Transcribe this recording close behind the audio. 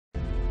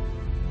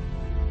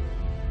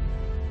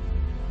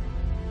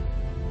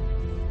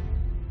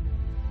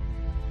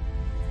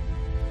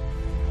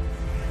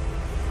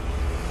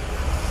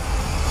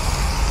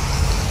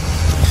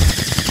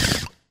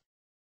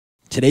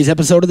Today's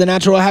episode of the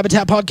Natural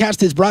Habitat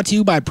Podcast is brought to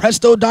you by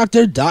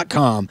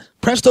PrestoDoctor.com.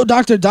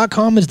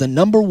 PrestoDoctor.com is the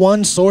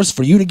 #1 source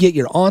for you to get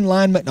your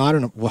online... No, I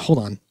don't know. Well, hold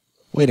on.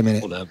 Wait a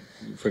minute. Hold up.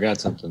 You forgot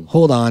something.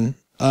 Hold on.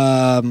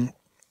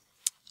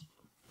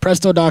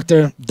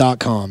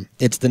 PrestoDoctor.com.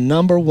 It's the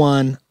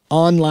 #1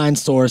 online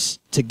source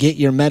to get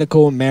your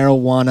medical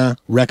marijuana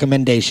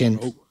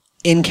recommendation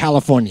in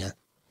California.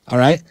 All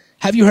right?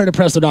 Have you heard of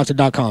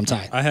PrestoDoctor.com,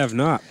 Ty? I have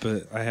not,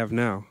 but I have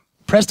now.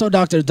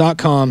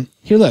 PrestoDoctor.com.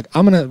 Here, look,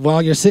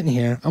 while you're sitting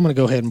here, I'm going to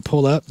go ahead and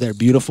pull up their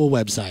beautiful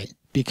website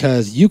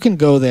because you can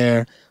go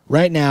there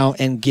right now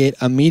and get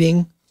a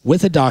meeting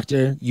with a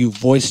doctor. You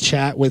voice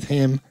chat with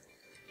him.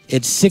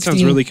 It's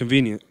Sounds really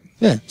convenient.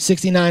 Yeah,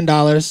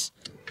 $69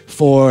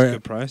 for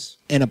Good price.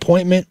 An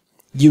appointment.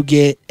 You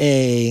get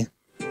a...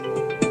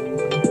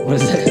 What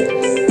is that?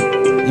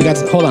 You got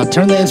to, hold on.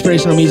 Turn the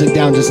inspirational music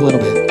down just a little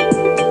bit.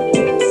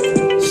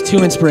 It's too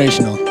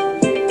inspirational.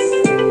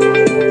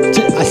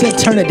 I said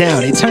turn it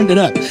down. He turned it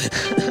up.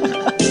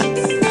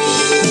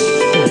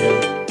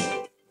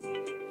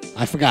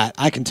 I forgot.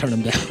 I can turn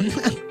them down.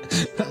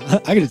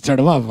 I can just turn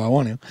them off if I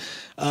want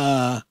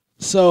to.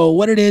 So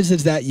what it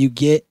is that you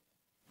get...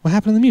 What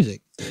happened to the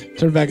music?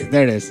 Turn it back.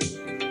 There it is.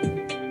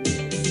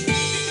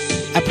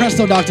 At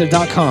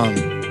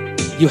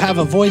PrestoDoctor.com, you have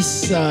a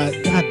voice...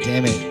 God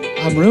damn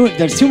it. I'm ruined.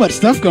 There's too much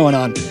stuff going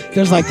on.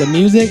 There's like the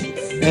music,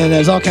 and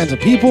there's all kinds of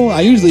people.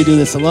 I usually do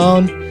this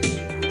alone.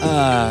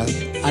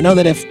 I know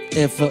that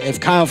if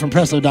Kyle from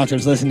Presto Doctor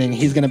is listening,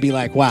 he's going to be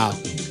like, wow,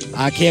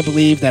 I can't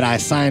believe that I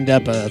signed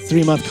up a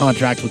 3-month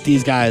contract with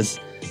these guys.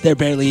 They're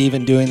barely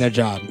even doing their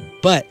job.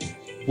 But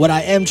what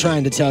I am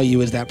trying to tell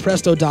you is that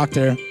Presto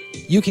Doctor,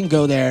 you can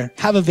go there,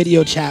 have a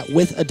video chat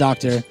with a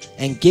doctor,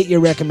 and get your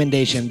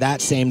recommendation that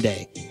same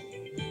day.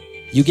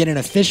 You get an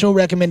official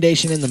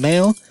recommendation in the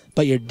mail,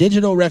 but your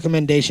digital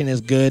recommendation is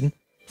good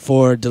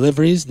for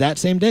deliveries that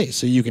same day.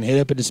 So you can hit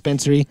up a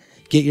dispensary,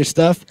 get your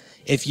stuff.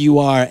 If you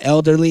are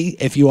elderly,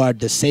 if you are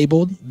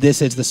disabled,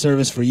 this is the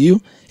service for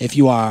you. If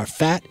you are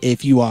fat,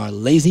 if you are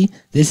lazy,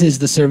 this is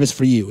the service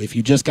for you. If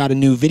you just got a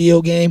new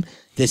video game,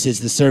 this is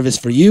the service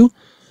for you.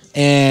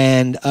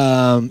 And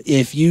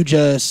if you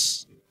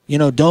just,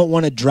 don't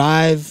want to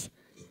drive,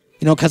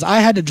 because I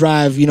had to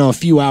drive, a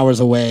few hours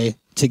away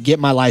to get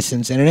my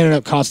license, and it ended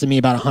up costing me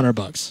about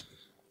 $100.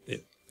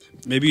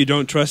 Maybe you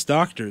don't trust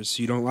doctors.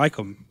 You don't like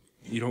them.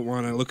 You don't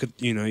want to look at,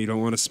 you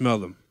don't want to smell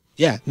them.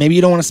 Yeah, maybe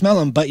you don't want to smell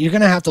them, but you're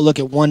going to have to look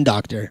at one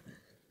doctor.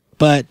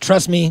 But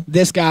trust me,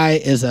 this guy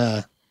is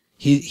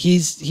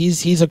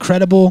he's a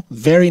credible,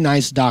 very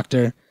nice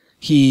doctor.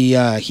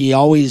 He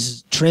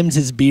always trims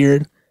his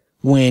beard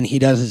when he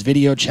does his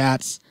video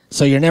chats,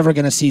 so you're never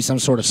going to see some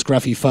sort of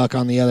scruffy fuck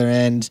on the other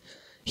end.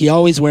 He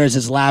always wears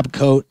his lab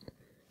coat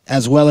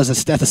as well as a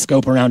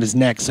stethoscope around his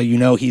neck, so you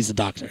know he's a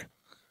doctor.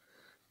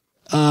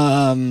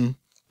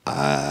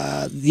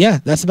 Yeah,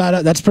 that's about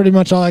it. That's pretty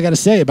much all I got to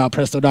say about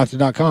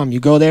PrestoDoctor.com. You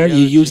go there,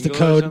 you use the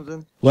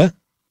code. What?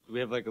 Do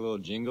we have like a little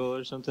jingle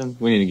or something?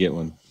 We need to get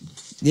one.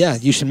 Yeah,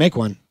 you should make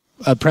one.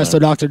 A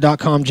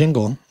PrestoDoctor.com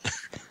jingle.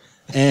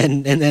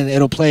 and then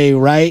it'll play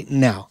right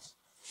now.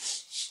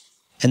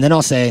 And then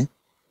I'll say,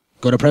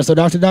 go to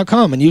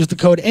PrestoDoctor.com and use the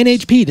code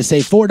NHP to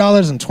save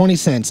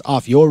 $4.20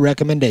 off your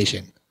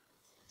recommendation.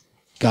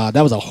 God,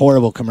 that was a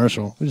horrible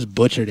commercial. We just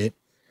butchered it.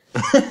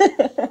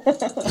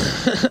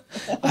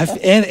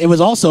 And it was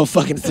also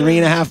fucking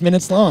 3.5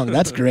 minutes long.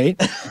 That's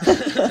great.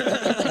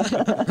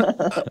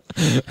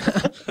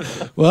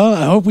 Well,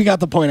 I hope we got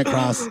the point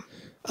across.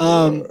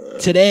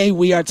 Today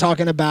we are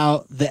talking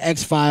about the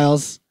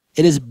X-Files.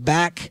 It is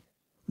back,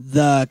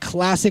 the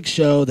classic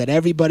show that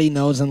everybody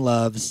knows and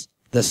loves.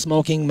 The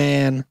Smoking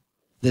Man.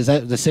 Is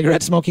that the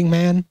cigarette smoking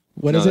man?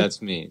 What is it? No,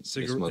 that's me.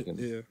 Smoking.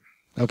 Yeah.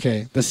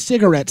 Okay, the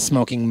cigarette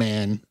smoking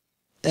man.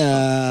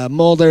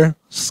 Mulder,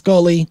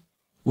 Scully.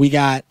 We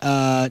got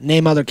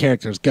name other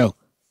characters. Go.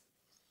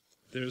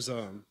 There's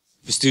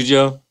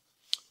Vestugio.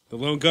 The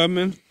Lone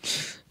Gunman.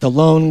 The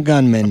Lone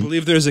Gunman. I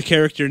believe there's a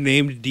character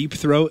named Deep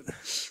Throat.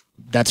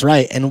 That's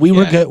right, and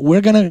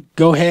we're gonna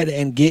go ahead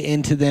and get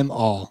into them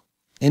all,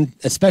 and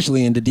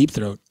especially into Deep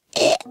Throat.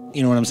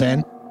 You know what I'm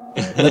saying?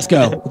 Let's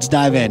go. Let's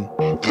dive in.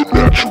 The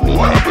Natural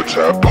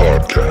Habitat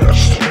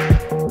Podcast.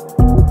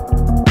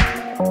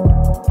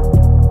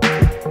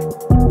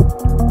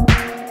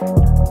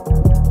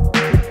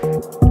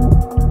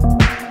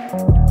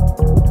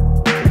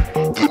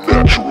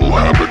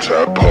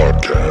 Habitat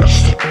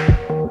Podcast.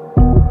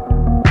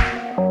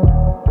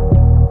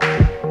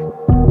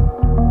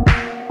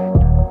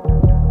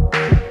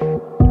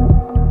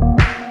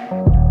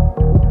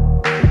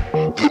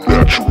 The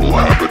Natural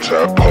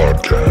Habitat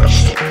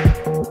Podcast.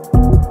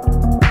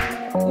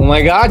 Oh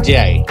my God,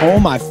 Jay. Oh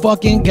my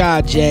fucking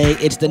God, Jay.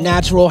 It's the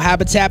Natural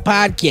Habitat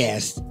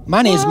Podcast.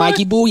 My name is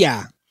Mikey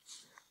Booyah.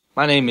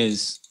 My name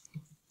is...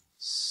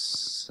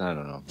 I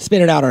don't know.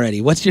 Spit it out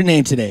already. What's your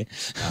name today?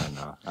 I don't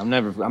know. I'm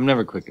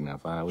never quick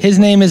enough. His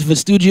name is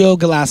Vestugio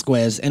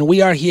Velasquez, and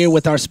we are here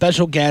with our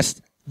special guest,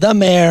 the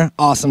Mayor,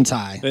 Awesome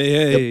Ty.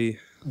 Hey.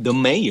 The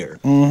mayor.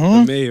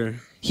 Mm-hmm. The mayor.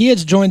 He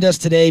has joined us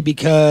today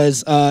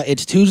because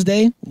it's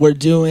Tuesday. We're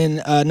doing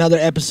another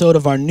episode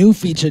of our new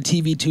feature,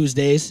 TV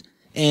Tuesdays.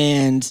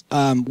 And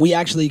we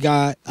actually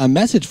got a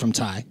message from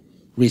Ty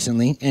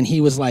recently. And he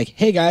was like,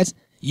 hey, guys,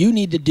 you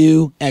need to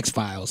do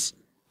X-Files.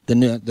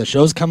 The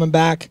show's coming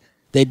back.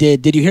 They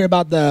did. Did you hear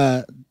about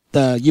the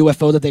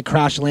UFO that they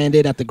crash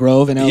landed at the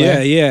Grove in LA?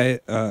 Yeah.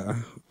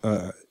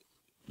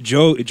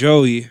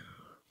 Joey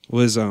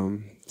was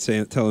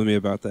telling me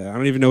about that. I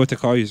don't even know what to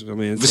call you. I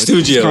mean, it's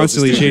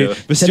constantly changing.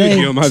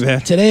 Vestudio, my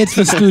bad. Today it's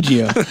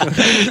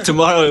Vestudio.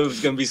 Tomorrow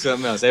it's gonna be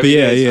something else. Every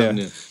day is something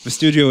new.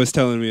 Vestudio was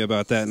telling me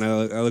about that, and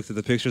I looked at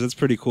the pictures. That's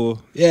pretty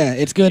cool. Yeah,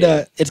 it's good.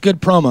 It's good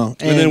promo.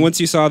 And then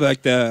once you saw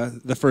like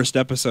the first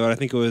episode, I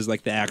think it was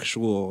like the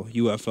actual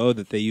UFO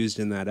that they used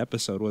in that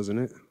episode,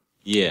 wasn't it?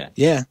 Yeah.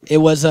 Yeah. It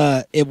was.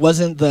 It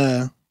wasn't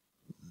the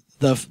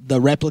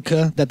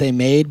replica that they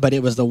made, but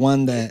it was the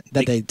one that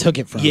they took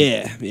it from.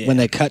 Yeah. When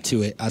they cut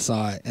to it, I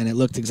saw it, and it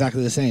looked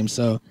exactly the same.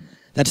 So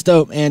that's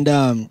dope. And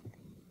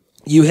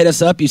you hit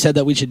us up. You said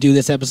that we should do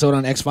this episode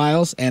on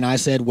X-Files, and I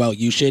said, well,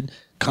 you should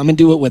come and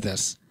do it with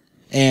us.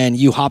 And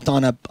you hopped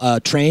on a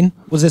train.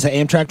 Was this an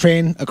Amtrak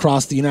train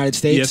across the United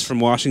States? Yes, from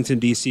Washington,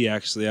 D.C.,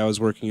 actually. I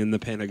was working in the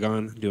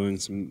Pentagon doing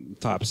some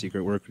top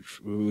secret work, which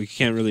we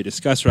can't really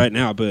discuss right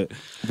now. But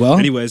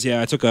anyways,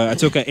 yeah, I took a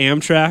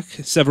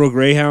Amtrak, several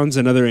Greyhounds,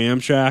 another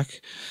Amtrak.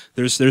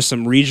 There's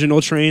some regional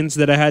trains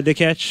that I had to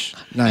catch.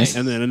 Nice.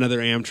 And then another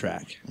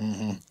Amtrak.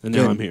 Mm-hmm. And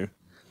now I'm here.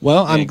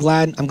 Well, I'm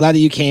glad that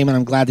you came, and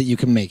I'm glad that you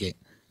can make it.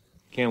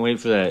 Can't wait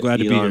for that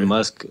Elon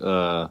Musk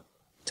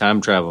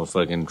time travel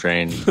fucking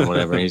train or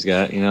whatever he's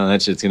got. You know,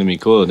 that shit's gonna be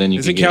cool. Then you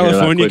Isn't can get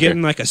California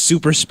getting like a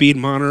super speed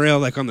monorail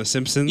like on The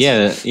Simpsons?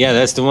 Yeah,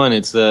 that's the one.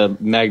 It's the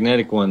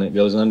magnetic one that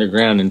goes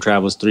underground and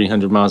travels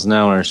 300 miles an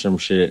hour or some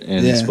shit,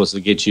 and it's supposed to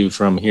get you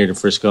from here to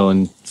Frisco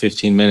in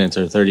 15 minutes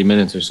or 30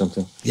 minutes or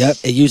something. Yep,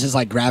 it uses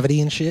like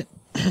gravity and shit,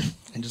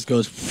 and just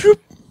goes.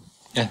 Whoop.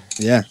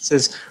 Yeah. It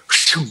says,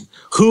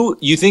 who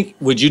you think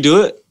would you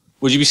do it?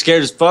 Would you be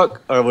scared as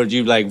fuck, or would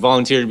you like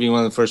volunteer to be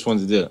one of the first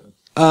ones to do it?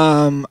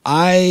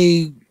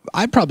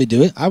 I'd probably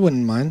do it. I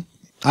wouldn't mind.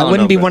 I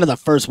wouldn't be one of the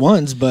first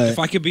ones, but if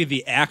I could be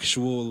the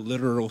actual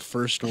literal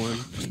first one,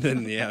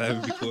 then yeah, that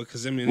would be cool.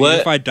 Because I mean,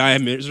 if I die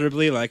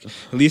miserably, like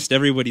at least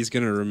everybody's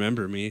gonna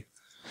remember me.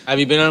 Have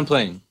you been on a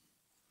plane?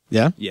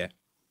 Yeah. Yeah.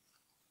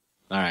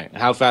 All right.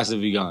 How fast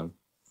have you gone?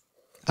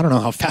 I don't know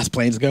how fast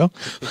planes go.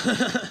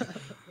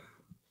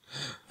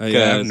 I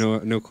have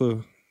no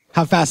clue.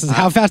 How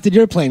fast did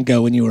your plane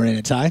go when you were in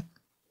it, Ty?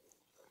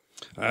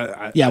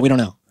 Yeah, we don't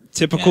know.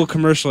 Typical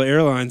commercial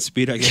airline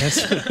speed, I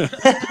guess.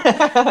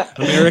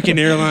 American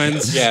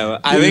Airlines. Yeah,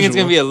 well, I think it's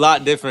gonna be a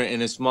lot different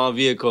in a small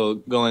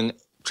vehicle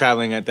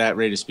traveling at that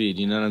rate of speed.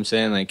 You know what I'm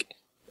saying? Like,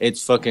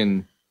 it's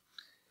fucking.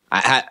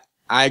 I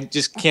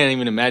just can't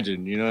even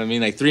imagine. You know what I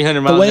mean? Like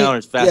 300 miles an hour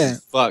is fast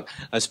as fuck,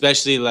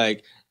 especially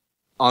like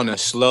on a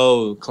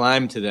slow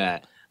climb to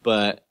that.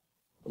 But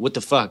what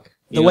the fuck?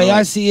 The way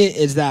I see it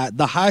is that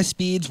the high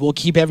speeds will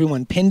keep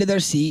everyone pinned to their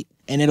seat,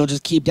 and it'll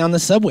just keep down the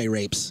subway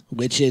rapes,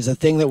 which is a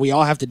thing that we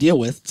all have to deal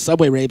with.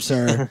 Subway rapes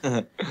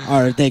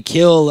they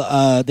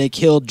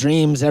kill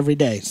dreams every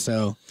day.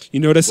 So you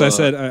notice I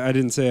said I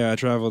didn't say I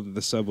traveled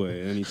the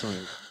subway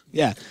anytime.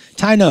 Yeah,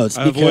 Ty knows.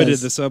 I avoided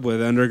the subway.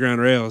 The underground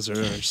rails are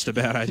just a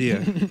bad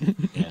idea.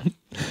 Yeah.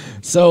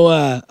 So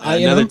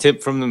another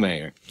tip from the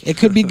mayor. It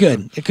could be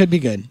good. It could be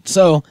good.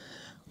 So.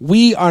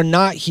 We are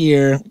not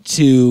here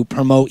to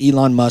promote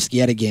Elon Musk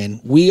yet again.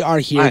 We are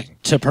here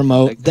to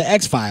promote the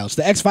X-Files.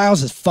 The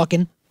X-Files is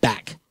fucking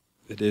back.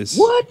 It is.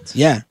 What?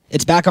 Yeah.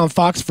 It's back on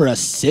Fox for a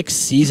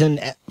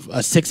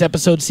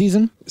 6-episode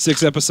season.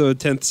 6-episode,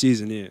 10th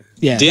season, yeah.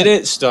 Yeah. Did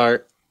it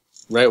start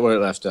right where it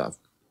left off?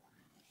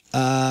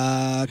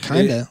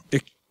 Kinda.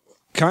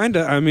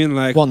 Kinda. I mean,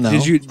 like, well, no.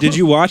 Did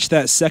you watch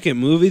that second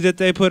movie that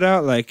they put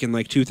out, like, in,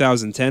 like,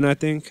 2010, I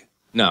think?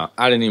 No,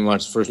 I didn't even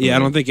watch the first movie. Yeah, I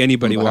don't think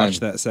anybody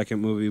watched that second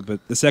movie, but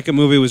the second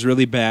movie was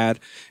really bad,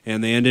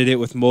 and they ended it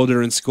with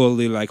Mulder and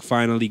Scully, like,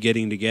 finally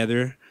getting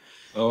together.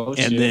 Oh,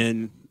 shit. And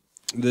then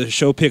the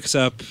show picks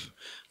up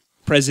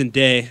present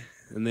day,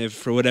 and they've,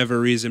 for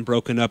whatever reason,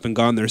 broken up and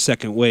gone their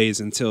separate ways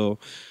until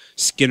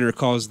Skinner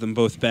calls them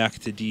both back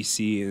to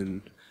D.C.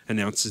 and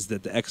announces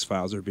that the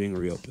X-Files are being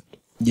reopened.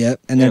 Yep,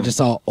 and they're just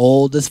all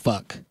old as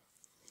fuck.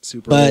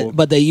 Super old.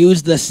 But they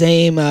use the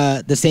same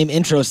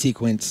intro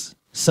sequence.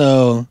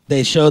 So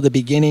they show the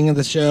beginning of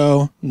the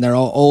show, and they're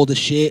all old as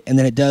shit, and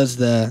then it does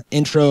the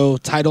intro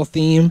title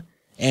theme,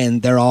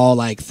 and they're all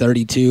like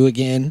 32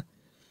 again,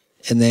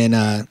 and then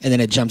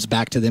it jumps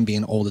back to them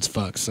being old as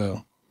fuck.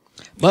 So,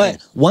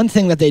 but one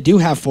thing that they do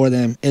have for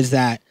them is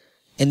that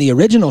in the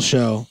original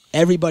show,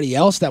 everybody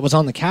else that was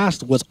on the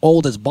cast was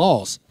old as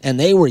balls, and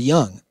they were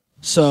young.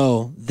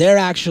 So they're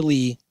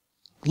actually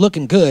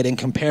looking good in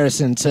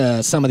comparison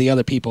to some of the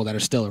other people that are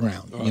still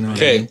around. You know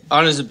what I mean?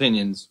 Honest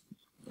opinions.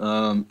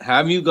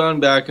 Have you gone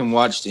back and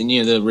watched any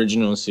of the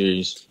original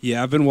series?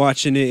 Yeah, I've been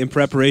watching it in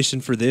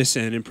preparation for this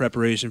and in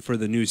preparation for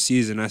the new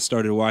season. I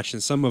started watching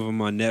some of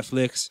them on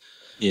Netflix.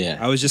 Yeah.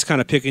 I was just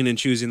kind of picking and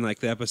choosing like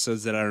the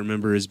episodes that I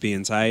remember as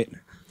being tight.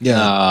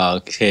 Yeah.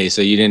 Okay,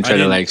 so you didn't try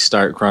to like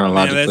start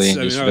chronologically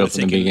and just go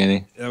from the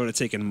beginning? That would have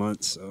taken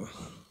months. So.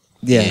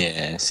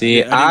 Yeah.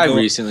 See, I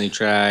recently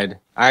tried.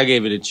 I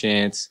gave it a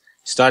chance.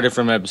 Started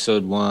from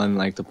episode 1,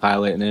 like the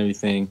pilot and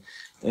everything,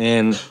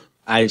 and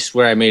I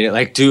swear I made it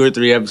like 2 or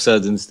 3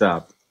 episodes and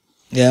stopped.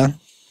 Yeah.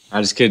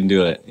 I just couldn't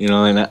do it,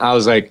 And I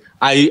was like,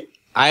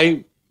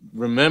 I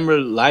remember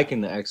liking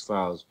the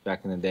X-Files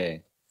back in the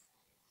day,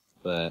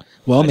 but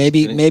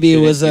maybe it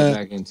was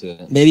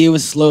maybe it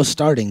was slow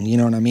starting. You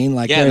know what I mean?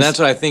 Like, and that's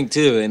what I think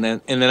too. And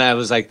then I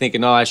was like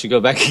thinking, I should go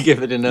back and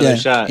give it another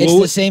shot. It's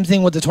the same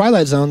thing with the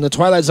Twilight Zone. The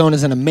Twilight Zone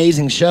is an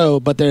amazing show,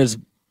 but there's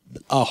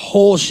a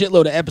whole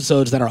shitload of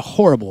episodes that are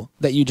horrible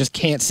that you just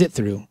can't sit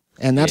through.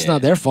 And that's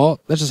not their fault.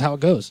 That's just how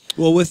it goes.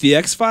 Well, with the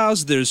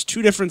X-Files, there's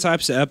 2 different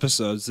types of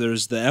episodes.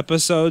 There's the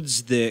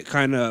episodes that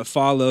kind of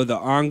follow the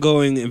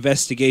ongoing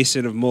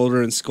investigation of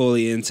Mulder and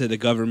Scully into the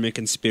government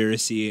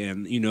conspiracy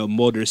and,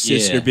 Mulder's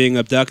sister being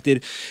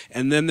abducted.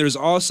 And then there's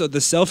also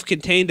the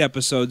self-contained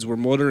episodes where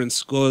Mulder and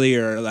Scully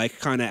are like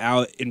kind of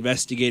out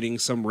investigating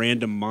some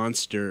random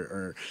monster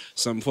or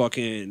some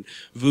fucking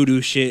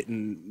voodoo shit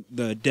in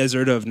the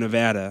desert of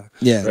Nevada.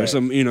 Yeah. Or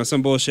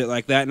some bullshit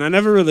like that. And I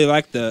never really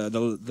liked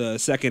the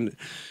second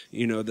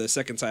the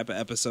second type of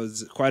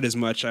episodes quite as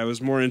much. I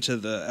was more into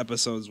the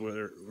episodes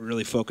where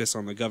really focus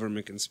on the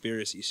government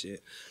conspiracy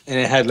shit. And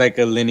it had like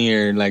a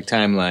linear like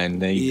timeline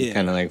that you could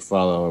kind of like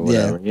follow or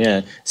whatever.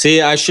 Yeah.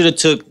 See, I should have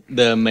took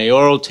the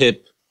mayoral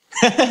tip.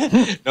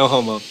 No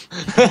homo.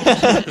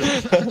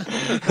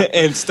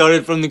 And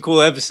started from the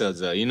cool episodes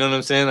though. You know what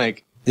I'm saying?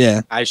 Like,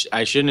 I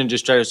shouldn't have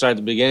just tried to start at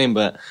the beginning,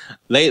 but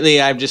lately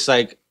I've just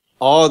like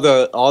all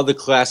the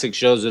classic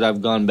shows that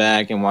I've gone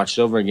back and watched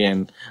over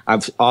again.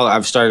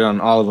 I've started on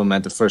all of them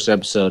at the first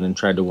episode and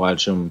tried to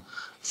watch them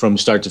from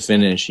start to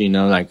finish.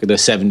 Like the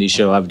 '70s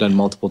show I've done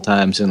multiple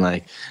times, and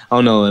like I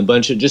don't know, a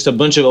bunch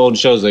of old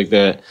shows like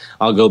that.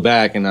 I'll go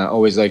back and I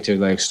always like to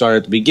like start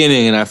at the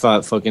beginning. And I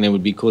thought fucking it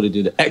would be cool to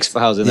do the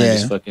X-Files, and I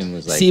just fucking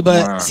was like, see,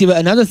 but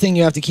another thing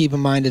you have to keep in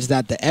mind is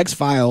that the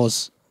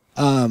X-Files,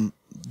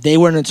 they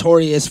were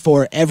notorious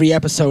for every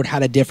episode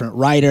had a different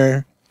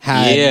writer.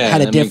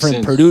 Had a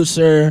different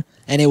producer,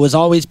 and it was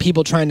always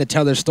people trying to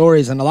tell their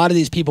stories. And a lot of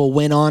these people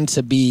went on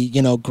to be,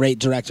 great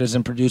directors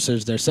and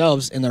producers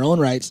themselves in their own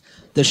rights.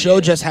 The show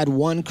just had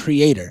one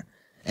creator,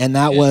 and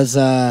that was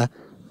that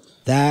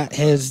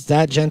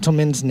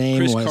gentleman's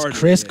name was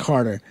Chris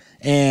Carter.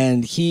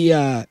 And he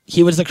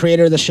was the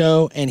creator of the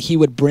show, and he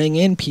would bring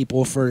in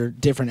people for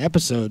different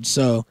episodes.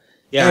 So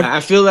I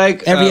feel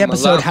like every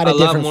episode had a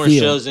different more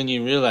feel. Shows than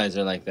you realize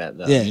are like that,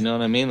 though. Yeah. You know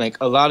what I mean? Like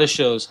a lot of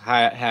shows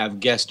have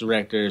guest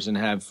directors and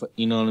have,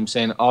 you know what I'm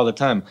saying, all the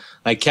time.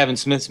 Like Kevin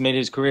Smith's made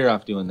his career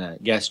off doing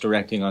that, guest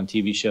directing on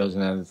TV shows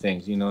and other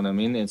things. You know what I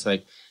mean? It's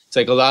like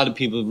a lot of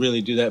people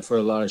really do that for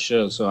a lot of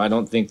shows. So I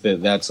don't think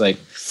that that's like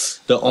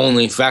the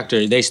only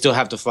factor. They still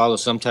have to follow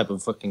some type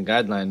of fucking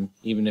guideline,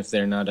 even if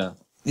they're not a.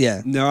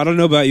 Yeah. No, I don't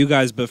know about you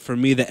guys, but for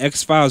me, the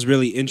X-Files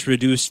really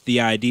introduced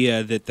the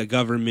idea that the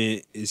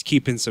government is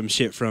keeping some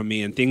shit from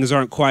me, and things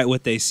aren't quite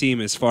what they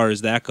seem as far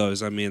as that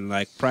goes. I mean,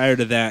 like prior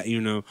to that,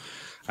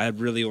 I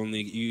really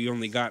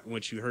only got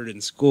what you heard in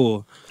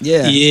school.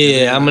 Yeah.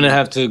 Yeah, I'm gonna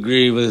have to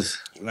agree with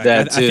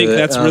that too. I think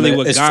that's really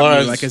what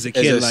got me. Like as a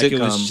kid, like sitcom.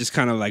 it was just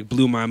kind of like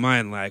blew my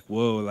mind. Like,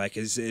 whoa, like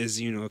is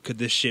could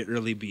this shit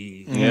really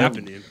be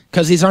happening?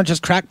 Because these aren't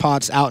just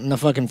crackpots out in the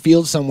fucking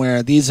field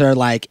somewhere. These are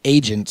like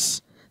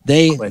agents.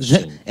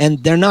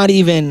 And they're not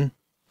even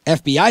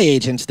FBI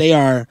agents. They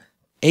are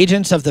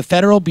agents of the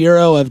Federal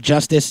Bureau of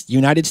Justice,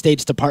 United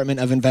States Department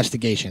of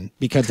Investigation,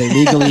 because they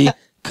legally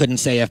couldn't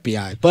say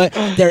FBI. But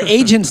they're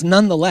agents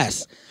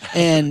nonetheless.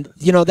 And,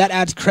 that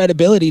adds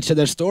credibility to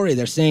their story.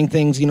 They're saying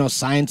things,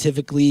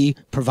 scientifically,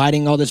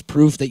 providing all this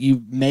proof that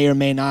you may or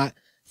may not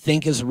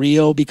think is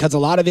real, because a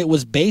lot of it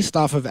was based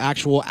off of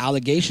actual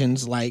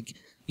allegations like,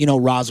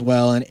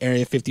 Roswell and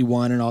Area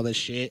 51 and all this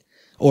shit.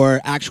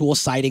 Or actual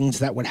sightings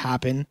that would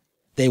happen.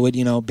 They would,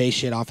 base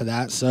shit off of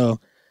that.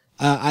 So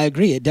I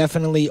agree. It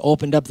definitely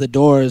opened up the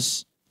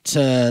doors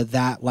to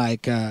that,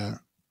 like, to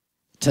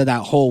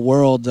that whole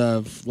world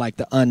of, like,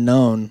 the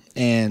unknown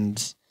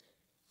and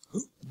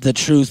the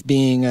truth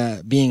being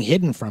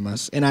hidden from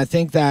us. And I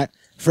think that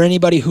for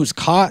anybody who's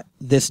caught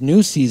this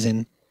new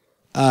season,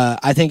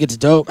 I think it's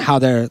dope how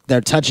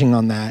they're touching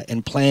on that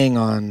and playing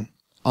on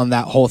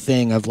that whole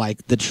thing of,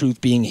 like, the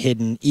truth being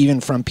hidden,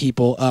 even from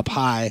people up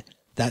high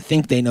that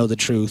think they know the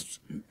truth,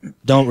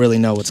 don't really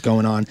know what's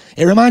going on.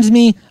 It reminds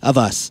me of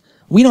us.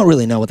 We don't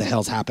really know what the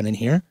hell's happening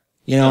here.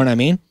 You know what I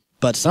mean?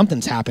 But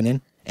something's happening,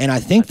 and I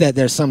think that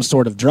there's some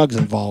sort of drugs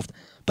involved.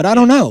 But I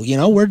don't know.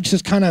 We're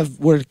just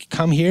we're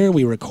come here,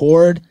 we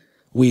record,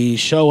 we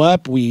show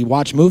up, we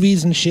watch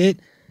movies and shit,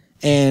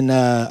 and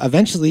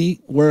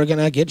eventually we're going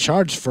to get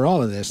charged for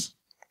all of this.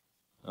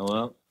 Oh,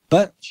 well.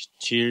 But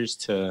cheers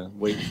to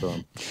wait for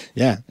them.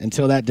 Yeah,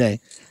 until that day.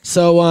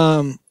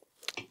 So,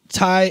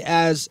 Ty,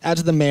 as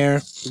the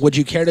mayor, would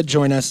you care to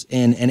join us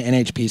in an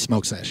NHP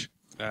smoke sesh?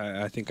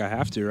 I think I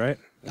have to, right?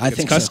 I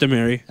think it's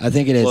customary. So. I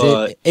think it is.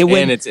 Well,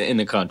 and it's in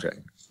the contract.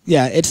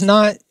 Yeah, it's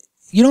not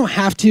you don't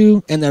have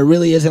to, and there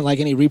really isn't like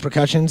any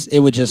repercussions. It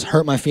would just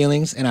hurt my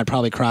feelings, and I'd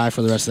probably cry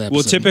for the rest of the episode.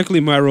 Well,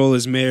 typically my role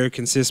as mayor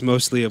consists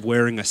mostly of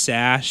wearing a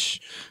sash,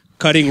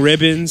 cutting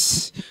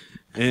ribbons,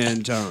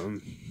 and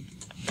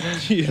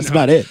that's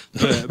about it.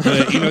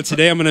 But you know,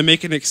 today I'm going to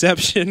make an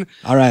exception.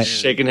 All right,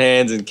 shaking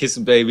hands and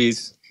kissing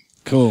babies.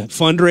 Cool.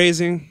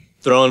 Fundraising,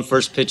 throwing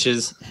first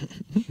pitches.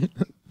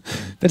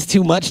 That's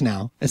too much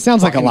now. It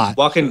sounds like a lot.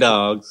 Walking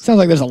dogs. Sounds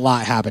like there's a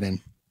lot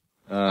happening.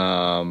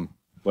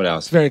 What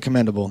else? It's very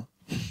commendable.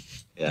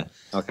 Yeah,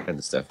 all kinds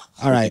of stuff.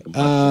 All right.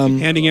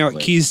 handing out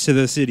keys to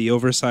the city,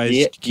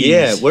 oversized keys.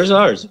 Yeah, where's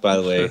ours, by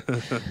the way?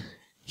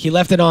 He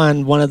left it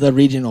on one of the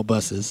regional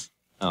buses.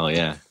 Oh,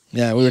 yeah.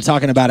 Yeah, we were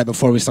talking about it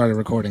before we started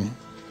recording.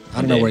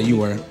 I don't know where you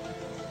were.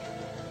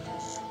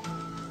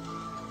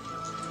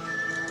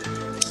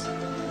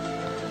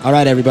 All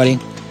right, everybody.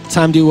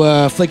 Time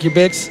to flick your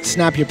bics,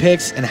 snap your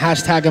pics, and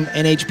hashtag them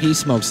NHP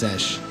Smoke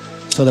Sesh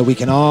so that we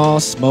can all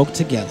smoke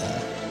together.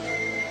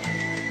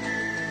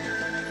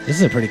 This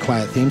is a pretty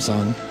quiet theme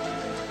song.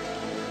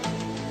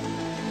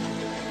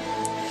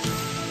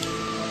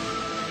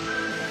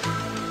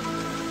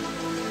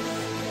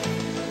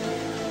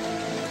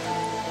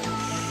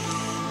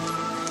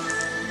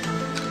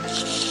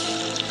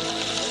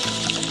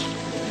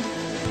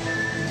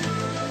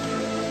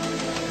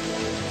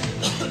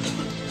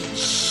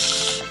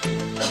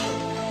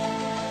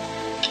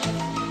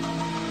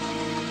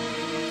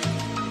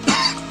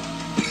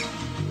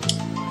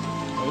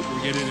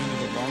 We're getting into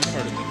the long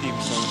part of the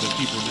theme song that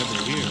people never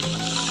hear.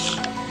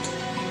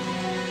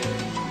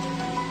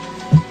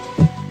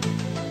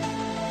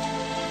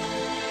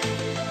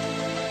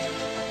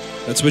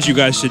 That's what you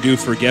guys should do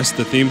for Guess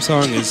the Theme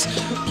Song, is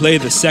play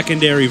the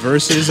secondary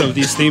verses of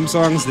these theme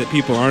songs that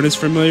people aren't as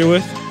familiar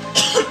with.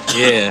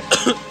 Yeah.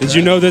 Did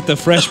you know that the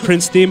Fresh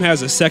Prince theme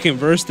has a second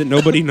verse that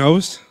nobody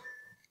knows?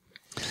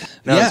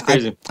 No, yeah, it's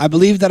crazy. I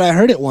believe that I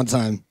heard it one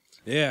time.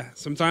 Yeah,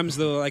 sometimes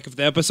they'll, like, if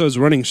the episode's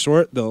running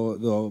short,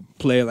 they'll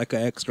play like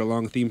an extra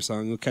long theme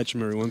song. You'll catch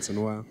them every once in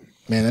a while.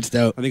 Man, that's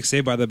dope. I think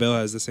Saved by the Bell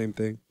has the same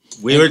thing.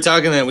 We were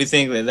talking that we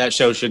think that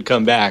show should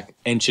come back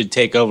and should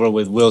take over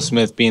with Will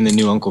Smith being the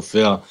new Uncle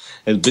Phil.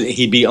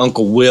 He'd be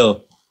Uncle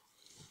Will,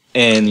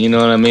 and you know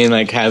what I mean,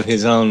 like have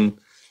his own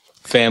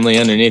family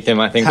underneath him.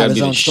 I think Have that'd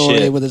his be own the story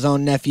shit. with his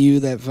own nephew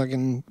that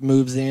fucking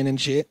moves in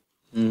and shit.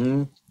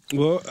 Mm-hmm.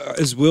 Well,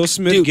 is Will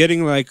Smith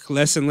getting like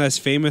less and less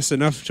famous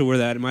enough to where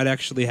that might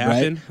actually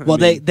happen? Right? Well,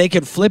 they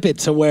could flip it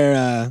to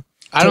where...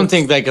 I don't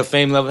think like a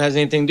fame level has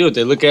anything to do with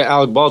it. Look at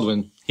Alec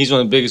Baldwin. He's one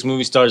of the biggest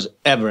movie stars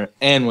ever,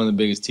 and one of the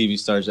biggest TV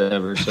stars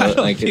ever. So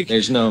like,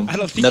 there's no, I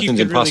don't think nothing's you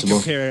can impossible.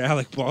 really compare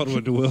Alec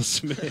Baldwin to Will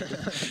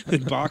Smith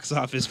in box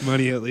office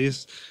money, at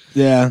least.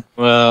 Yeah.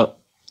 Well,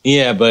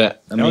 yeah,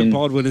 but I Alec mean,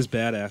 Baldwin is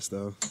badass,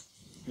 though.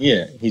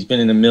 yeah, he's been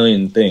in a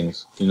million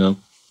things, you know.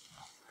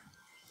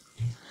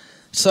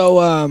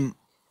 So,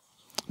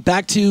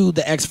 back to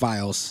the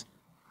X-Files.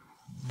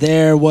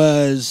 There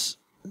was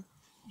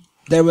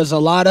a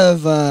lot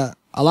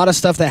of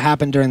stuff that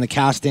happened during the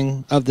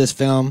casting of this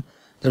film.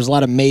 There's a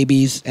lot of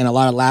maybes and a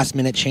lot of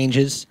last-minute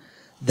changes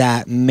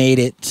that made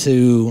it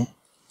to,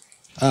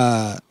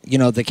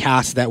 the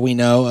cast that we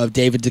know of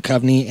David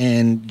Duchovny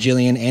and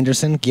Gillian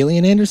Anderson.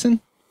 Gillian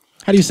Anderson?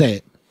 How do you say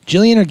it?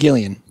 Gillian or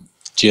Gillian?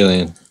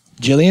 Jillian.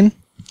 Gillian?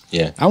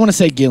 Yeah. I want to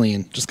say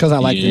Gillian, just because I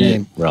like the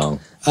name. Wrong.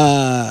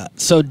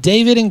 So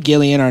David and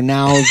Gillian are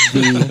now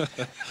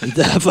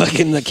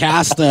the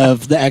cast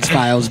of the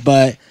X-Files,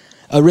 but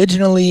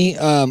originally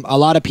a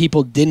lot of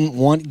people didn't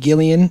want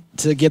Gillian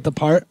to get the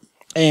part,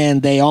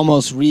 and they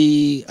almost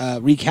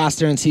recast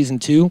her in season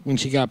 2 when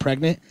she got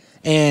pregnant,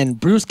 and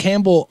Bruce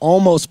Campbell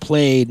almost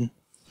played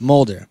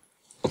Mulder.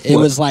 It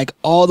was like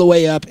all the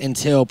way up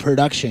until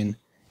production,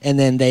 and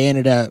then they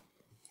ended up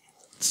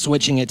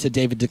switching it to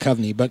David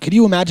Duchovny. But could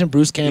you imagine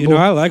Bruce Campbell? You know,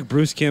 I like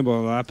Bruce Campbell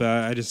a lot, but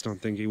I just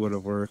don't think he would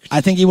have worked. I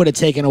think he would have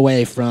taken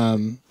away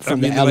from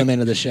the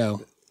element of the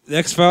show. The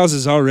X-Files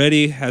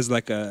has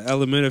like a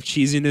element of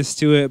cheesiness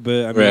to it,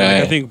 but I mean,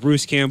 I think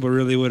Bruce Campbell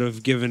really would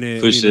have given it,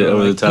 pushed it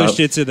over the top,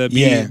 pushed it to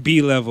the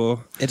B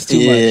level. It's too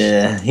much.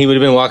 Yeah, he would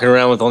have been walking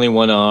around with only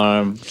one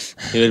arm.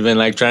 He would have been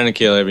like trying to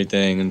kill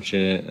everything and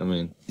shit. I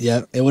mean,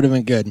 yeah, it would have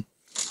been good.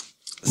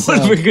 Would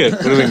have been good.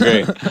 Would have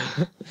been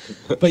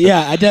great. But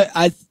yeah,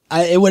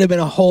 it would have been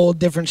a whole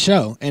different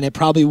show, and it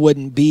probably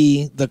wouldn't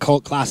be the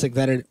cult classic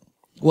that it.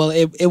 Well,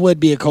 it would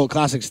be a cult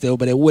classic still,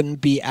 but it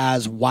wouldn't be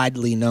as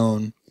widely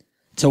known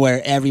to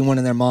where everyone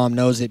and their mom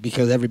knows it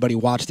because everybody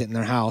watched it in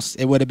their house.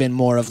 It would have been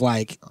more of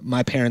like,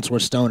 my parents were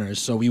stoners,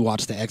 so we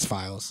watched the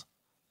X-Files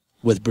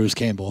with Bruce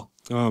Campbell.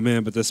 Oh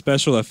man, but the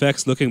special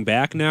effects looking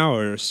back now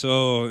are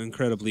so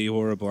incredibly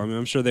horrible. I mean,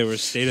 I'm sure they were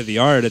state of the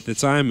art at the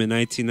time in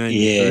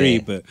 1993,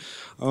 but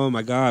oh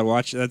my god,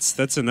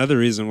 that's another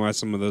reason why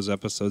some of those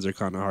episodes are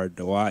kind of hard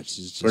to watch.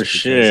 Is just For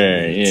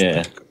sure,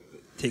 yeah.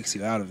 Takes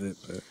you out of it,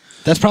 but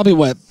that's probably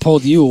what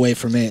pulled you away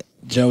from it,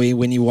 Joey,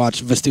 when you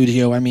watched The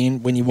Studio. I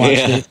mean, when you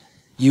watched it.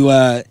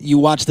 You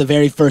watched the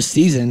very first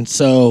season,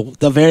 so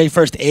the very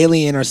first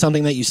alien or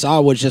something that you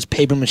saw was just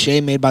paper mache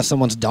made by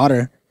someone's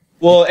daughter,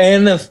 Well,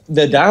 and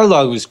the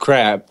dialogue was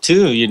crap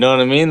too. You know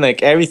what I mean?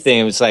 Like everything,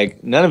 it was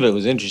like none of it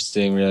was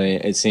interesting. Really,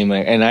 it seemed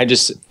like, and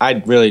I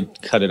really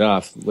cut it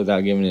off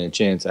without giving it a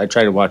chance. I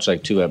tried to watch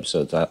like 2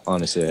 episodes.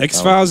 Honestly,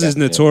 X-Files is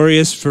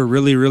notorious for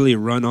really, really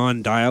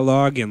run-on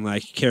dialogue and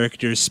like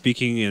characters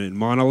speaking in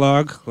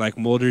monologue. Like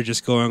Mulder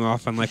just going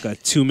off on like a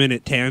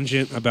 2-minute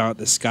tangent about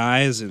the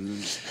skies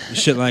and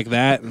shit like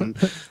that, and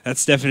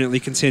that's definitely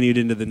continued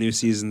into the new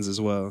seasons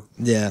as well.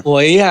 Yeah.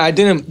 Well, yeah, I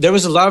didn't. There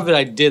was a lot of it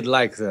I did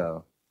like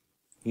though.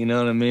 You know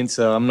what I mean?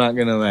 So I'm not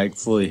gonna like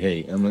fully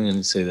hate. I'm not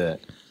gonna say that.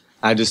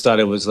 I just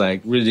thought it was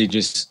like really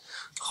just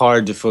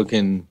hard to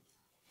fucking,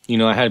 you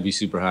know, I had to be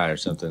super high or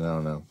something. I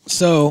don't know.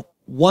 So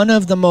one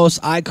of the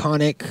most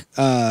iconic,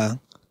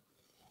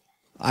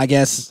 I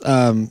guess,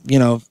 you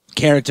know,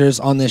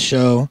 characters on this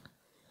show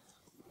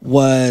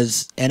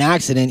was an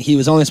accident. He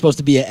was only supposed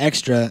to be an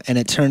extra, and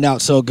it turned out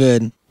so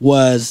good.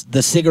 Was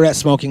the cigarette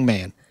smoking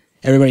man?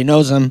 Everybody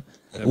knows him.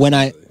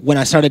 Absolutely. When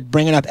I started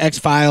bringing up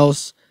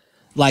X-Files.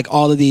 Like,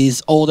 all of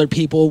these older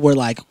people were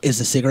like, is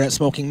the cigarette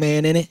smoking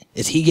man in it?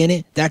 Is he in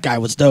it? That guy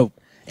was dope.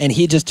 And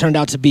he just turned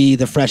out to be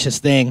the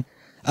freshest thing.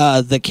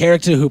 The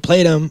character who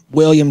played him,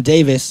 William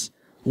Davis,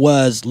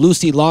 was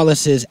Lucy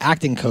Lawless's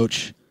acting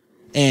coach.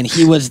 And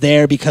he was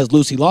there because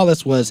Lucy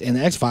Lawless was in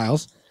the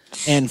X-Files.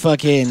 And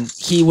fucking,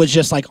 he was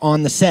just like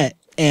on the set.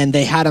 And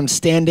they had him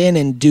stand in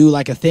and do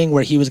like a thing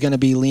where he was going to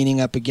be leaning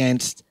up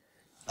against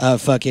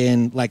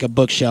fucking like a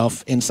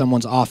bookshelf in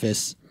someone's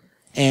office.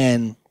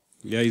 And...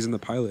 yeah, he's in the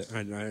pilot.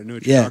 I know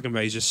what you're talking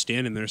about. He's just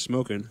standing there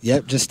smoking.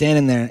 Yep, just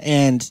standing there.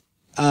 And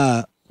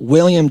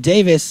William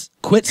Davis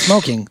quit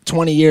smoking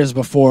 20 years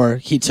before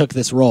he took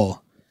this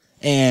role.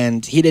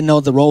 And he didn't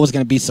know the role was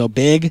going to be so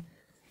big.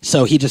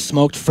 So he just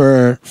smoked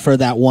for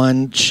that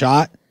one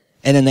shot.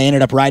 And then they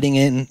ended up writing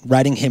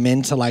him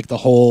into like the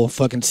whole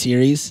fucking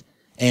series.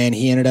 And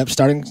he ended up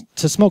starting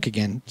to smoke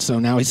again. So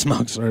now he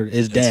smokes or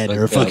is dead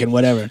or fucking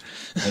whatever.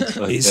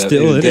 He's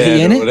still in it. Is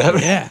he in it? Whatever.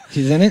 Yeah.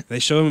 He's in it? They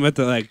show him at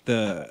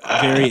the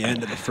very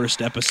end of the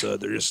first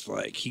episode. They're just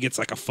like, he gets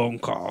like a phone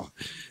call.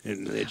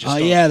 And they just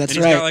yeah, that's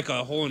and right. He's got like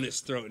a hole in his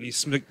throat and he's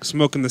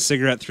smoking the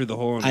cigarette through the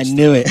hole in his I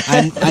knew it.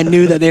 I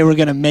knew that they were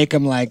going to make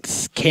him like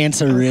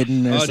cancer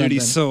ridden or something. Dude,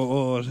 he's so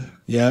old.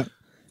 Yep.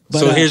 But,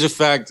 So here's a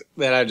fact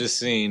that I just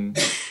seen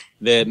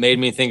that made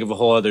me think of a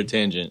whole other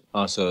tangent.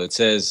 Also, it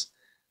says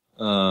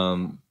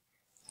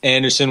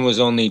Anderson was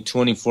only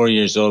 24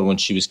 years old when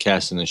she was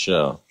cast in the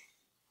show.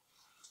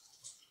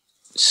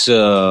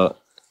 So,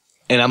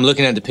 and I'm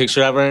looking at the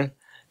picture of her, and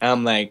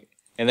I'm like,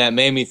 and that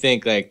made me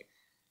think, like,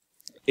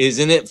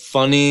 isn't it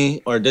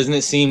funny, or doesn't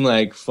it seem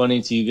like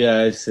funny to you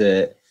guys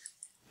that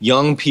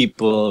young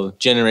people,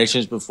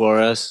 generations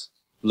before us,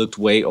 looked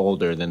way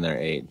older than their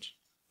age?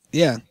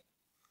 Yeah.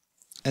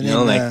 And you then,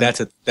 know, like that's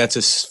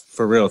a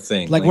for real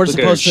thing. Like we're look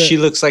at her. supposed to. She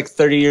looks like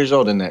 30 years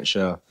old in that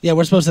show. Yeah,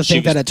 we're supposed to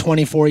think that a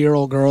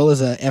 24-year-old girl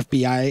is a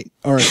FBI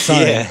or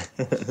sorry, Yeah.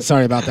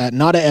 sorry about that,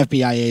 not an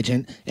FBI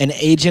agent, an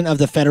agent of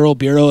the Federal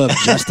Bureau of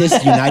Justice,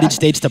 United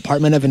States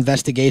Department of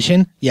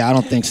Investigation. Yeah, I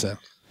don't think so.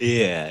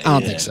 Yeah, I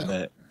don't think so.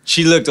 But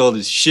she looked old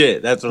as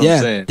shit. That's what Yeah,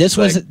 I'm saying.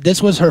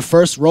 this was her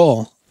first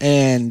role,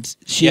 and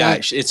she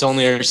it's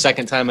only her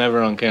second time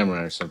ever on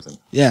camera or something.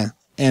 Yeah,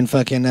 and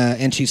fucking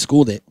and she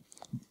schooled it.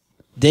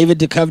 David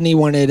Duchovny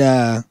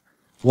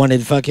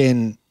wanted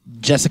fucking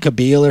Jessica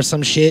Biel or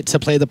some shit to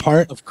play the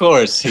part. Of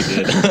course he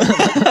did.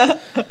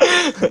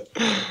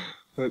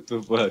 What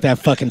the fuck? That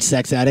fucking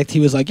sex addict. He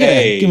was like, yeah,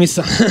 Hey. give me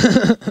some.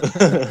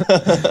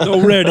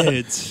 No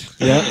redheads.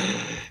 Yeah.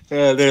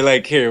 They're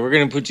like, here, we're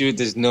gonna put you with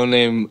this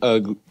no-name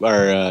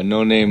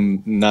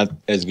no-name, not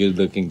as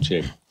good-looking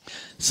chick.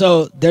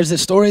 So there's a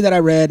story that I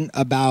read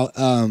about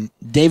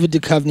David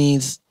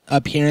Duchovny's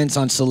appearance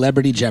on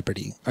Celebrity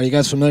Jeopardy. Are you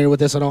guys familiar with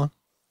this at all?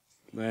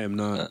 I am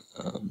not.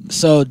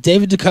 So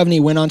David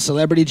Duchovny went on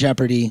Celebrity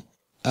Jeopardy.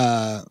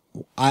 I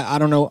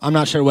don't know. I'm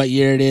not sure what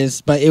year it is,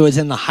 but it was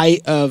in the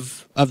height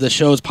of the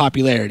show's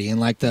popularity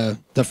in like the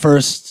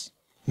first,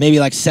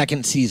 maybe like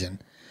second season.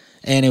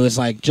 And it was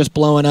like just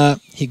blowing up.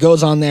 He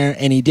goes on there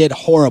and he did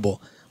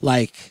horrible.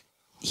 Like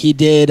he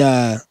did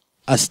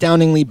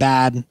astoundingly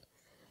bad,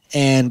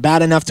 and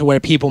bad enough to where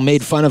people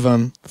made fun of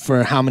him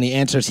for how many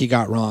answers he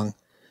got wrong.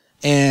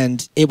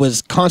 And it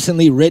was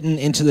constantly written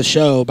into the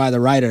show by the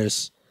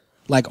writers,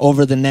 like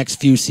over the next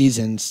few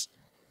seasons,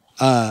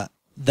 the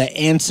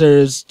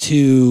answers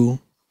to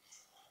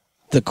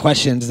the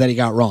questions that he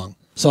got wrong.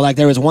 So like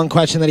there was one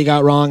question that he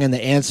got wrong and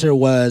the answer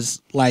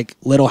was like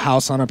Little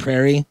House on a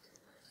Prairie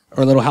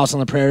or Little House on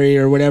the Prairie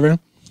or whatever.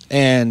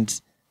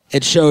 And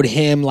it showed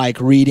him like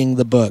reading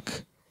the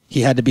book.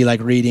 He had to be like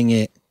reading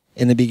it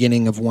in the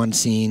beginning of one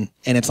scene.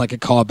 And it's like a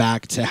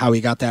callback to how he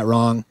got that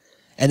wrong.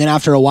 And then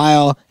after a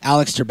while,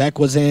 Alex Trebek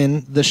was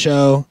in the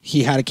show.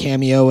 He had a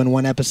cameo in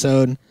one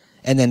episode.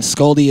 And then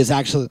Scully is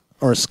actually,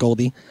 or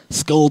Scully's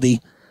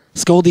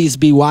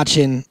be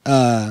watching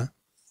the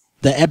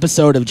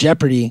episode of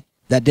Jeopardy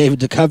that David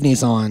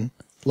Duchovny's on,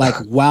 like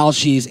while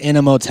she's in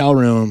a motel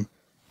room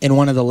in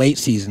one of the late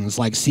seasons,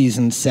 like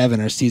season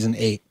 7 or season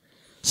 8.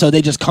 So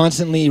they just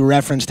constantly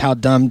referenced how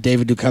dumb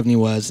David Duchovny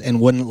was and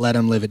wouldn't let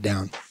him live it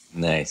down.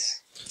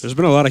 Nice. There's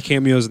been a lot of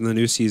cameos in the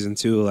new season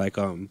too. Like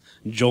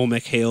Joel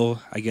McHale,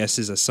 I guess,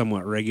 is a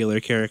somewhat regular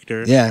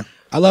character. Yeah,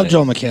 I love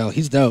Joel McHale.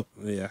 He's dope.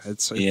 Yeah,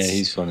 it's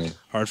he's funny.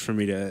 Hard for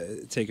me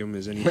to take him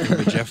as anything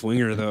but Jeff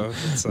Winger, though.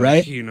 It's like,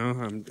 right? You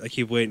know, I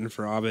keep waiting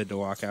for Abed to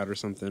walk out or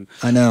something.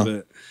 I know.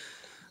 But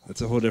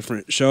that's a whole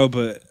different show.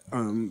 But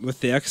with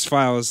the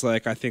X-Files,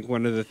 like, I think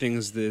one of the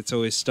things that's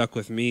always stuck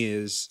with me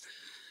is...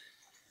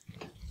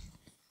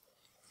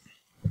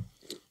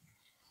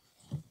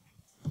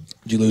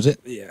 Did you lose it?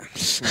 Yeah.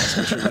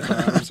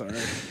 I'm sorry.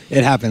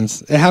 It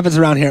happens. It happens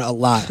around here a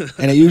lot,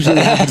 and it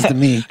usually happens to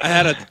me. I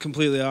had a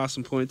completely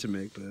awesome point to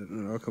make, but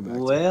I'll come back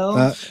Well,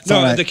 to it.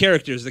 No, right. The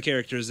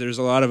characters. There's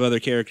a lot of other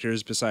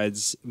characters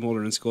besides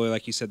Mulder and Scully.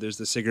 Like you said, there's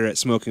the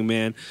cigarette-smoking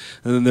man,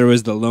 and then there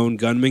was the lone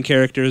gunman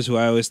characters, who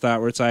I always thought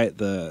were tight,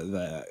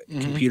 the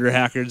computer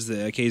hackers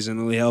that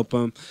occasionally help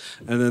them,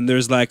 and then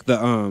there's like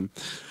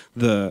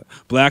the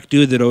black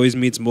dude that always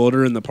meets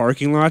Mulder in the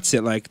parking lots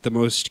at like the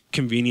most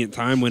convenient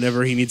time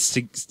whenever he needs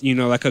to, you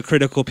know, like a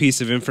critical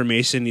piece of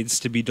information needs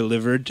to be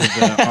delivered to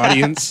the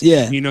audience.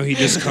 Yeah. You know, he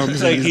just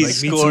comes and he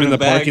meets him in the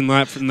parking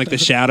lot from like the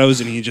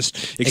shadows and he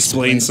just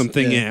explains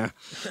something. Yeah.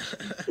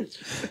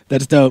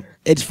 That's dope.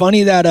 It's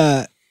funny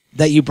that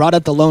that you brought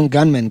up the lone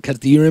gunman, because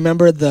do you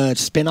remember the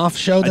spin-off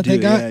show that they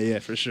got? Yeah,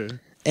 for sure.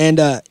 And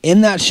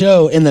in that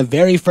show, in the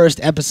very first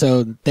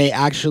episode, they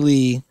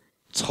actually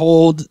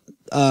told...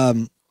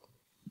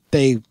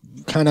 they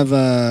kind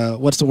of,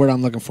 what's the word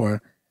I'm looking for?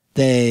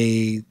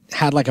 They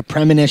had like a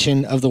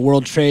premonition of the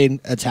World Trade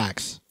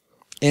attacks.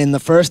 In the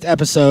first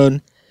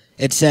episode,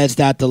 it says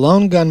that the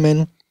lone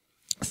gunman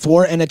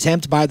thwart an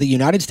attempt by the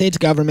United States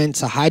government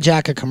to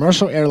hijack a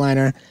commercial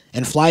airliner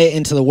and fly it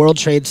into the World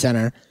Trade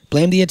Center,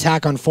 blamed the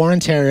attack on foreign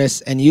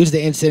terrorists, and used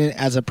the incident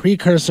as a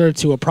precursor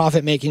to a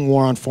profit-making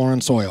war on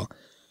foreign soil.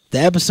 The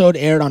episode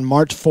aired on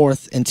March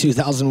 4th in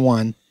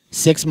 2001,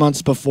 6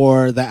 months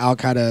before the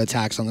Al-Qaeda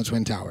attacks on the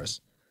Twin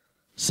Towers.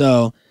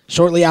 So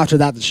shortly after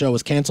that, the show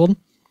was canceled,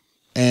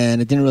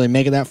 and it didn't really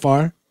make it that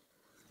far.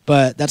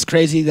 But that's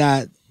crazy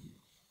that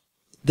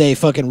they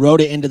fucking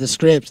wrote it into the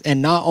script.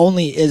 And not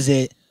only is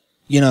it,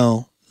 you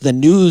know, the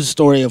news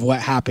story of what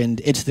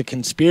happened, it's the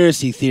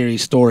conspiracy theory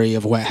story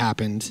of what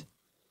happened.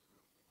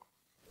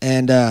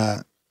 And,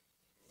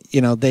 you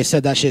know, they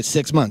said that shit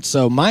 6 months.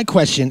 So my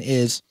question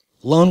is,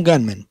 lone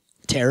gunmen,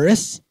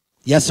 terrorists?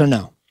 Yes or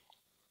no?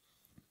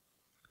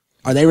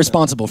 Are they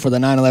responsible for the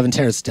 9/11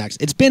 terrorist attacks?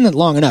 It's been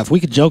long enough. We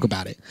could joke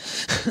about it.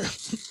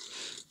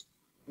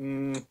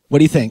 What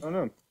do you think? I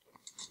don't know.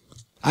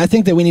 I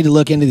think that we need to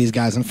look into these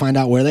guys and find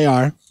out where they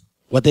are,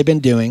 what they've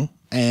been doing,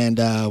 and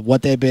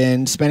what they've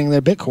been spending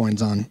their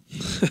bitcoins on.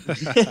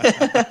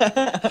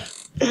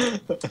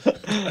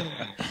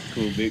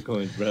 Cool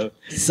bitcoins, bro.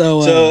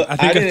 So I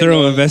think a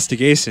thorough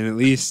investigation, at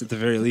the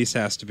very least,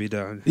 has to be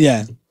done.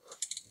 Yeah.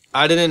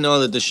 I didn't know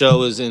that the show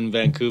was in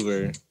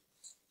Vancouver.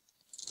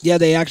 Yeah,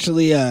 they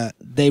actually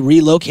they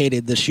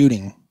relocated the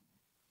shooting.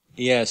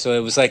 Yeah, so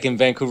it was like in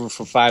Vancouver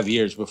for 5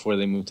 years before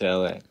they moved to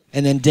LA.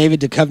 And then David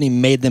Duchovny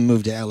made them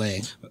move to LA.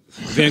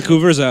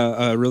 Vancouver's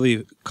a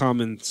really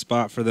common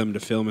spot for them to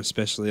film,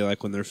 especially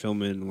like when they're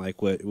filming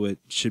like what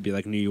should be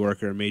like New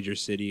York or a major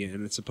city,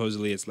 and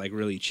supposedly it's like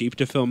really cheap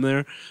to film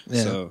there.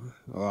 Yeah. So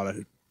a lot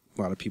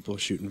of people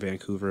shoot in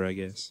Vancouver, I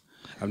guess.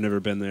 I've never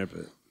been there,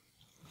 but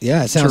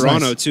yeah, it sounds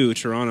Toronto nice. too.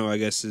 Toronto, I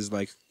guess, is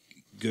like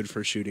good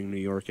for shooting New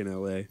York and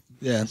LA.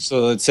 Yeah.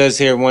 So it says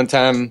here one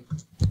time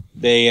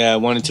they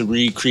wanted to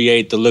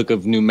recreate the look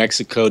of New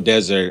Mexico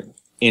desert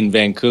in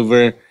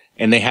Vancouver,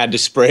 and they had to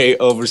spray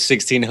over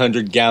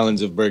 1,600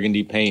 gallons of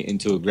burgundy paint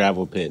into a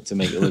gravel pit to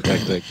make it look like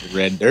the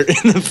red dirt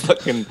in the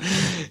fucking.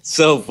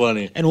 So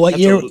funny. And what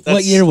year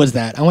was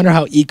that? I wonder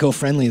how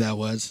eco-friendly that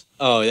was.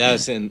 Oh, that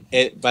was in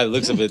it. By the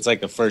looks of it, it's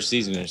like the first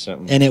season or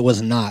something. And it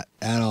was not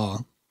at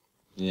all.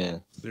 Yeah.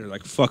 They're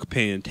like, fuck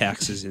paying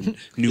taxes in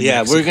New Mexico.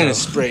 Yeah, we're gonna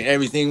spray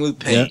everything with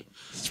paint. Yep.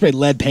 Spray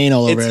lead paint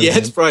all over everything. Yeah,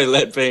 it's probably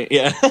lead paint,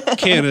 yeah.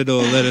 Canada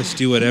will let us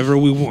do whatever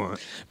we want.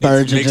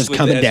 Birds are just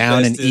coming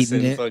down and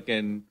eating it.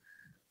 Fucking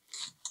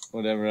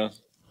whatever else.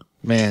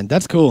 Man,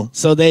 that's cool.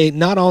 So they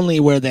not only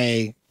were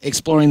they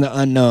exploring the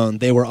unknown,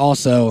 they were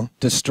also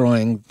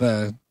destroying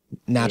the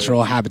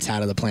natural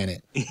habitat of the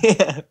planet.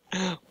 Yeah.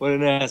 What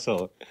an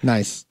asshole.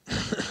 Nice.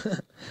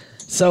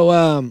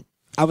 So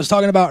I was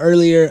talking about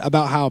earlier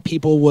about how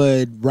people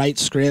would write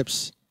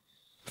scripts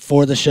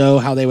for the show,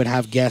 how they would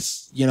have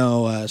guests, you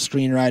know,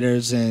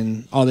 screenwriters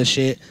and all this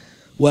shit.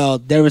 Well,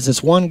 there was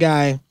this one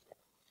guy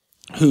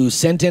who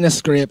sent in a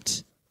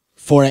script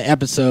for an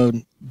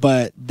episode,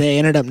 but they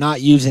ended up not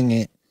using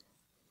it.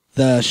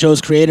 The show's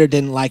creator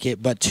didn't like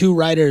it, but 2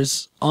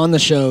 writers on the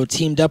show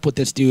teamed up with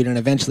this dude and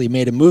eventually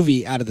made a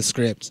movie out of the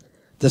script.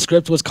 The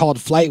script was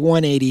called Flight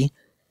 180,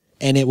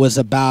 and it was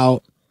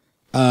about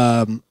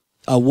a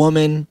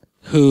woman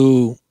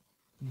who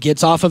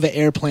gets off of an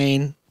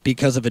airplane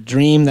because of a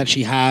dream that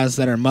she has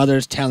that her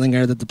mother's telling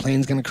her that the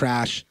plane's going to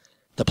crash.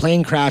 The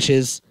plane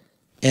crashes,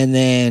 and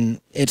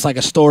then it's like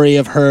a story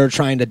of her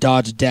trying to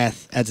dodge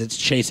death as it's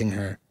chasing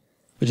her.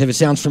 which if it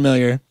sounds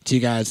familiar to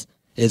you guys,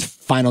 is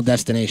Final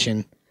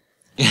Destination.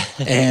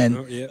 And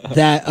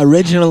that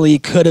originally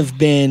could have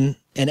been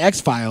an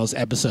X-Files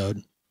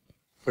episode.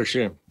 For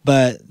sure.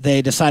 But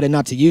they decided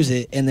not to use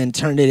it and then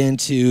turned it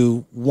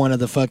into one of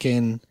the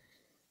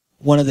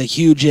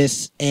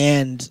hugest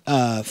and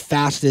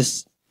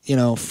fastest,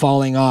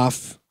 falling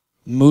off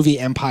movie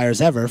empires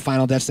ever,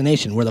 Final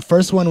Destination, where the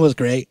first one was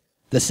great,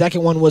 the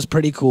second one was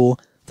pretty cool,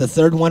 the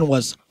third one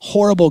was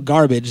horrible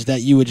garbage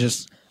that you would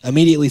just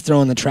immediately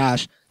throw in the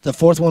trash, the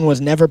fourth one was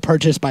never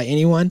purchased by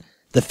anyone,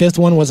 the fifth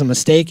one was a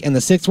mistake, and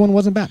the sixth one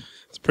wasn't bad.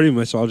 It's pretty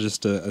much all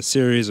just a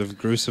series of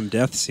gruesome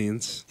death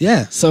scenes.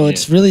 Yeah, so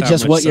it's really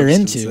just what you're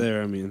into.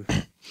 There, I mean,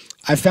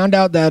 I found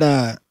out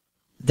that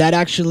that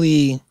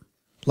actually,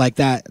 like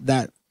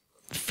that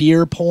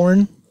fear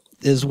porn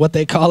is what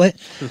they call it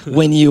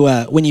when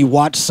you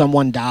watch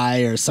someone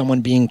die or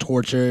someone being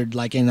tortured,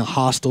 like in a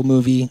Hostel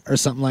movie or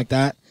something like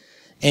that,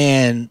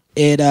 and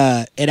it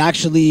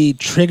actually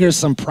triggers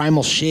some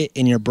primal shit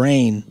in your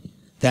brain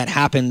that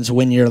happens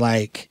when you're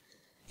like,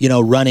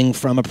 running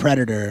from a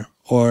predator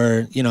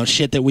or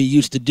shit that we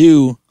used to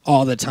do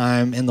all the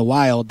time in the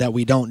wild that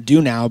we don't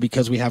do now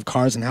because we have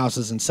cars and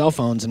houses and cell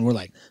phones, and we're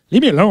like,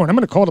 leave me alone, I'm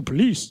gonna call the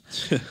police.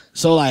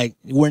 So like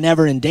we're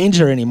never in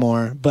danger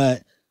anymore,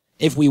 but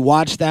if we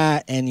watch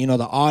that and,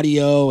 the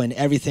audio and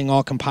everything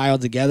all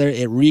compiled together,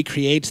 it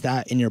recreates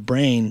that in your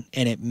brain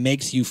and it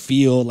makes you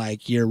feel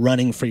like you're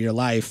running for your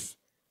life.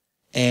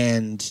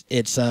 And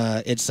it's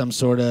some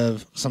sort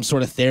of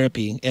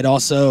therapy. It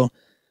also,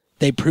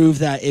 they prove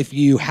that if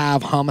you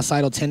have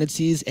homicidal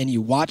tendencies and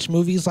you watch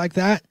movies like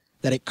that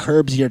it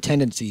curbs your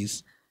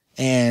tendencies.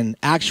 And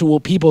actual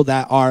people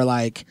that are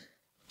like,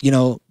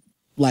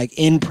 like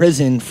in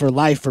prison for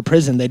life for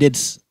prison, they did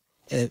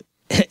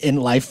in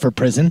life for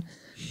prison.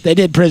 They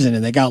did prison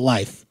and they got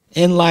life.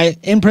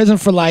 In prison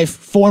for life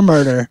for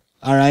murder,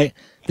 all right?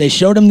 They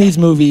showed them these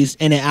movies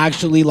and it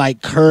actually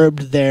like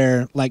curbed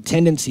their like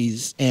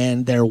tendencies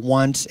and their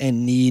wants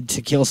and need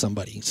to kill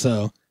somebody.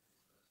 So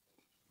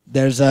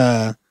there's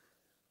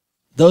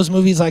those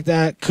movies like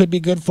that could be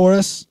good for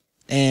us,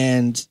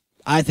 and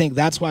I think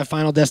that's why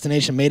Final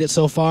Destination made it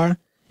so far,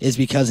 is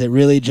because it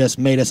really just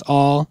made us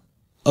all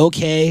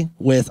okay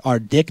with our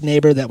dick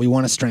neighbor that we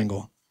want to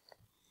strangle.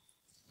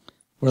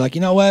 We're like,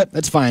 you know what?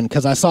 That's fine,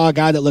 because I saw a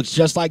guy that looks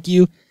just like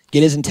you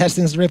get his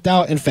intestines ripped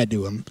out and fed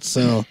to him.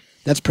 So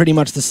that's pretty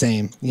much the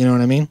same. You know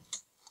what I mean?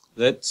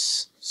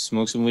 Let's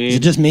smoke some weed. Is it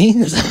just me?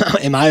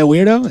 Am I a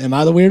weirdo? Am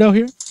I the weirdo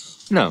here?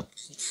 No.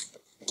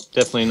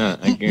 Definitely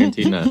not. I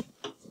guarantee not.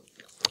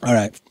 All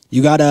right.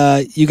 You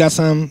got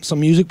some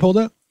music pulled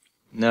up?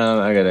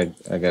 No, I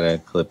got a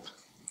clip.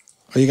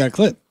 Oh, you got a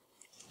clip?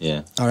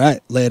 Yeah. All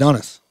right. Lay it on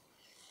us.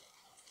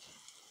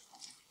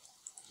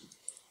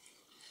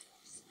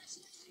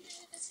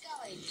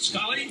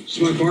 Scully?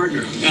 She's my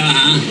partner.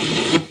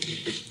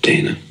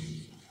 Dana.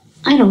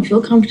 I don't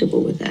feel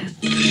comfortable with that.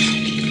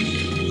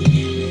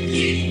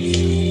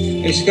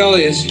 Hey,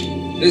 Scully, is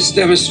this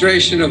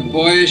demonstration of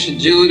boyish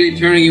agility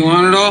turning you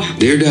on at all?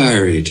 Dear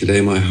Diary,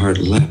 today my heart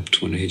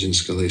leapt when Agent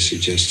Scully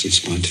suggested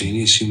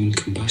spontaneous human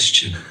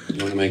combustion. You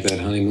want to make that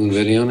honeymoon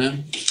video now?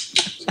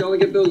 Scully,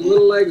 get those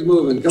little legs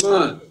moving. Come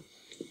on.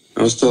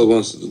 I was told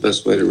once that the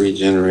best way to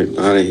regenerate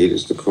body heat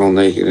is to crawl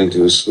naked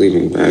into a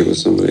sleeping bag with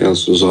somebody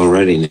else who's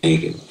already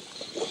naked.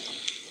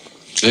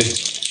 Hey,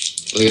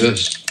 look at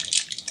this.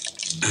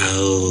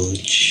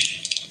 Ouch.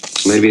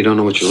 Maybe you don't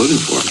know what you're looking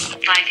for.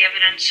 Like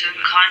evidence of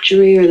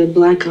conjury or the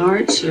black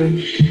arts or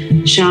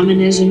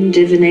shamanism,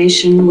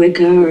 divination,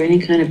 Wicca, or any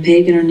kind of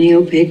pagan or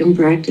neo-pagan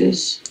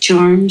practice.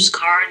 Charms,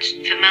 cards,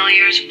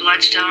 familiars,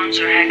 bloodstones,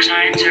 or hex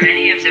signs, or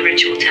any of the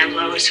ritual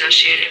tableau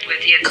associated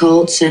with the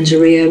occult,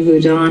 Santeria,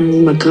 Voodoo,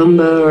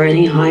 Macumba, or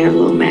any high or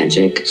low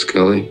magic.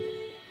 Scully,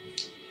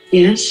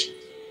 Yes?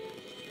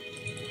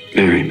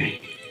 marry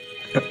me.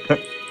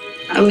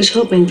 I was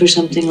hoping for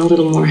something a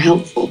little more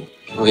helpful.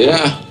 Oh,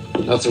 yeah?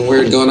 Nothing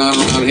weird going on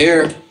around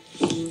here.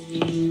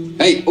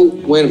 Hey, oh,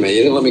 wait a minute.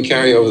 You didn't let me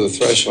carry you over the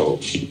threshold.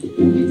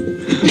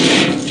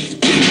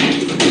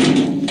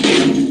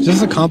 Is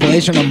this a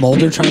compilation of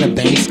Mulder trying to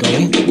bang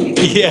Scully?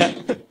 Yeah.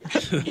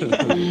 So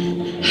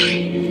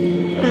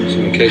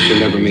in case you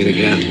never meet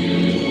again.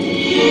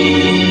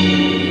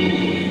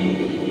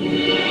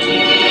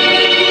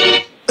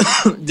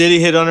 Did he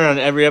hit on her on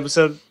every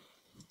episode?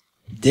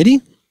 Did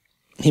he?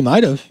 He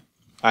might have.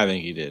 I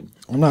think he did.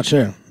 I'm not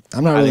sure.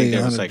 I'm not I really think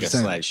there was 100%. like a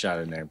slight shot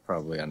in there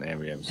probably on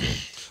every episode.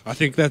 I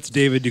think that's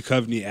David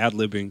Duchovny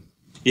ad-libbing.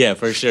 Yeah,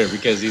 for sure,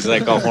 because he's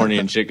like all horny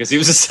and shit because he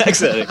was a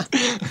sex addict.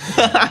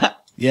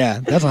 Yeah,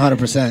 that's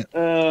 100%.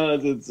 Oh,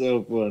 that's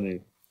so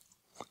funny.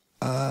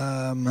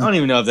 I Um, don't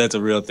even know if that's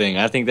a real thing.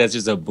 I think that's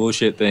just a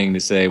bullshit thing to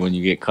say when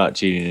you get caught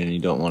cheating and you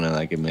don't want to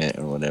like admit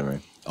or whatever.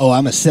 oh,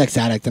 I'm a sex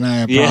addict and I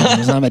have Yeah.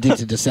 problems. I'm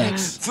addicted to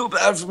sex. Feel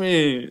bad for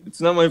me.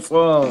 It's not my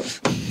fault.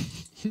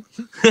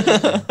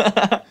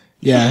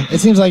 Yeah, it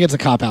seems like it's a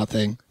cop-out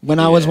thing. When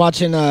I was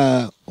watching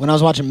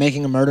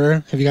Making a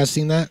Murderer, have you guys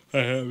seen that? I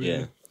have,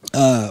 Yeah.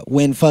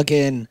 When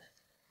fucking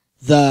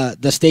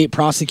the state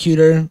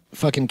prosecutor,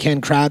 fucking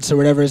Ken Kratz or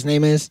whatever his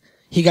name is,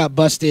 he got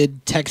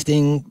busted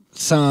texting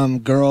some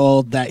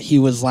girl that he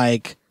was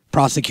like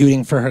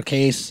prosecuting for her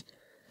case,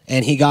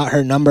 and he got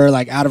her number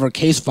like out of her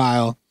case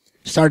file,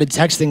 started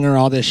texting her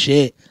all this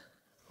shit,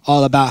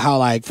 all about how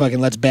like fucking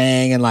let's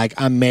bang and like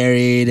I'm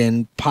married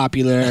and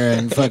popular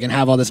and fucking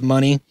have all this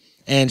money.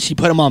 And she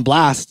put him on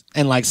blast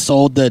and like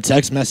sold the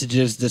text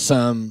messages to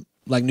some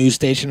like news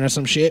station or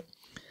some shit.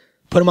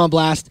 Put him on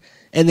blast,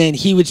 and then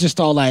he was just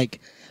all like,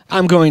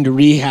 I'm going to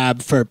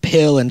rehab for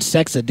pill and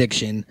sex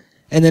addiction.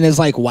 And then his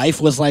like wife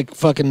was like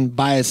fucking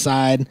by his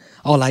side,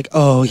 all like,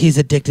 oh, he's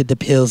addicted to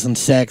pills and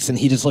sex, and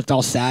he just looked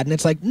all sad. And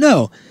it's like,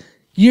 no,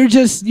 you're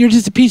just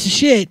a piece of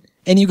shit,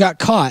 and you got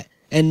caught.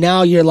 And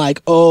now you're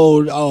like,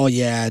 oh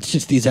yeah, it's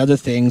just these other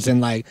things, and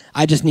like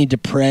I just need to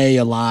pray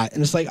a lot.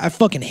 And it's like, I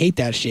fucking hate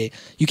that shit.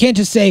 You can't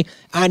just say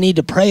I need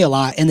to pray a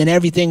lot, and then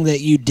everything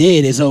that you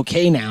did is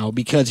okay now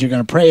because you're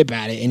gonna pray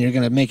about it and you're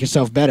gonna make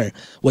yourself better.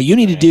 What you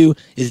need to do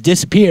is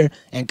disappear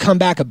and come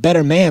back a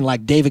better man,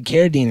 like David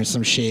Carradine or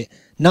some shit.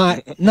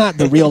 Not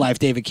the real life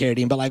David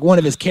Carradine, but like one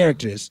of his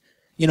characters.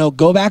 You know,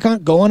 go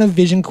on a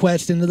vision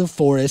quest into the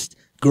forest,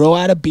 grow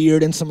out a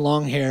beard and some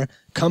long hair,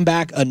 come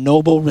back a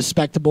noble,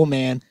 respectable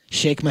man,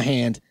 shake my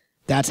hand.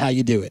 That's how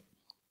you do it.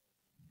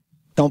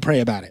 Don't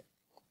pray about it.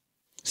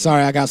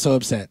 Sorry, I got so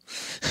upset.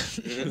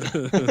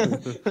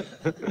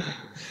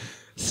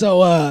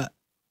 So I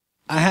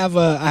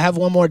have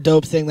one more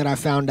dope thing that I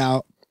found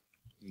out.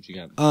 What you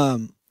got?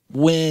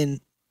 When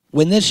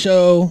this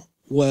show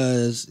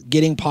was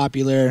getting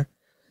popular,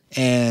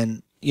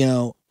 and you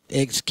know,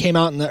 it came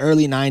out in the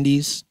early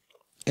 90s,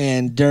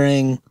 and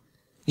during,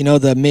 you know,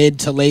 the mid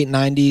to late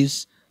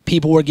 90s,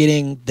 people were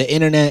getting the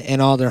internet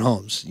in all their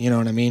homes. You know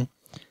what I mean?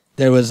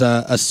 There was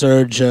a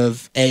surge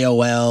of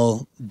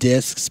AOL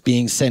discs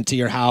being sent to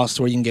your house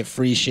where you can get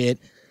free shit.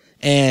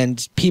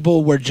 And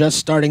people were just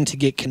starting to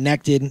get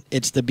connected.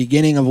 It's the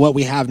beginning of what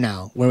we have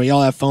now, where we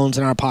all have phones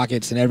in our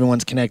pockets and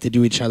everyone's connected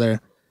to each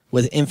other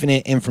with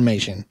infinite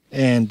information.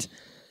 And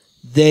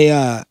they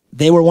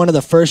were one of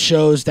the first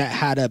shows that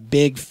had a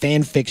big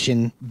fan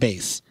fiction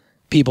base.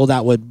 People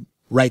that would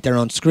write their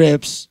own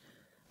scripts,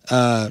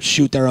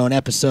 shoot their own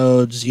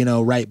episodes, you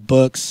know, write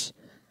books,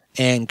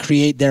 and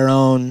create their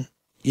own,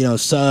 you know,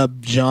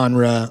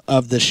 sub-genre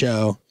of the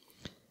show.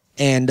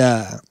 And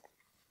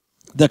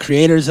the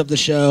creators of the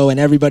show and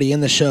everybody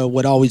in the show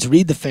would always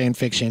read the fan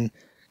fiction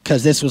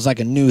because this was like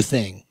a new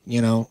thing.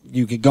 You know,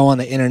 you could go on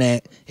the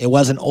internet. It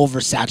wasn't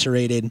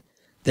oversaturated.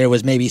 There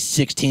was maybe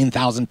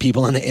 16,000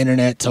 people on the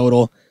internet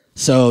total.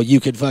 So you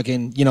could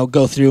fucking, you know,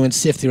 go through and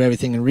sift through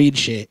everything and read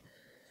shit.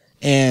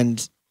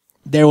 And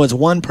there was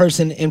one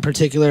person in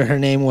particular. Her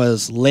name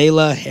was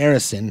Layla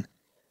Harrison.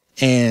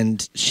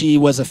 And she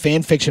was a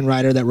fan fiction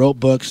writer that wrote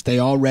books. They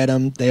all read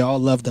them. They all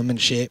loved them and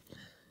shit.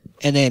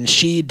 And then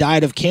she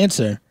died of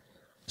cancer.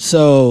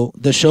 So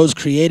the show's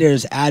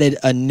creators added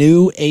a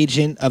new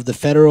agent of the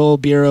Federal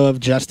Bureau of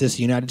Justice,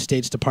 United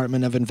States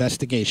Department of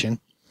Investigation.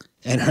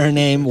 And her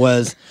name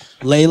was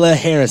Layla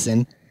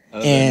Harrison.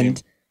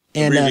 And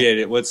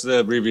abbreviated. What's the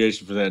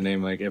abbreviation for that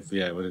name? Like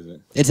FBI? What is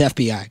it? It's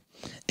FBI.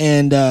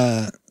 And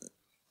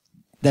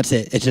that's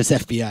it. It's just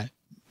FBI.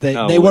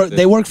 They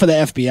work for the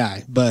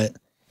FBI, but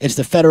it's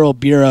the Federal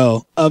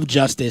Bureau of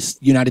Justice,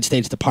 United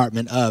States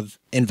Department of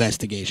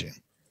Investigation.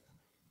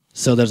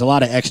 So there's a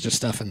lot of extra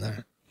stuff in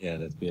there. Yeah,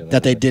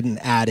 that they didn't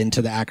add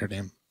into the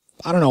acronym.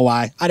 I don't know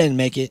why. I didn't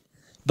make it.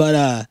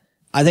 But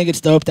I think it's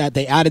dope that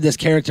they added this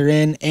character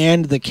in,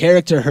 and the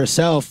character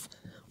herself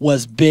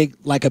was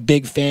a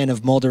big fan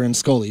of Mulder and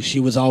Scully. She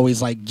was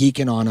always like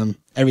geeking on him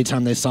every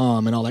time they saw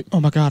him, and all like,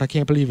 oh my God, I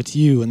can't believe it's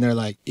you. And they're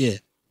like, yeah,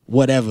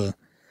 whatever.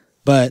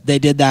 But they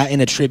did that in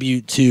a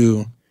tribute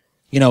to,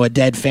 you know, a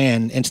dead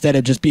fan, instead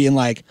of just being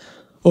like,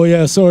 oh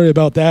yeah, sorry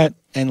about that,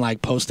 and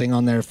like posting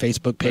on their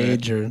Facebook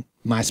page or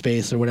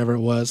MySpace or whatever it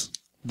was,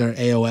 their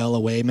AOL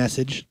away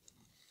message.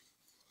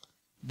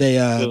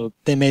 They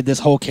made this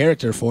whole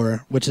character for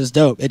her, which is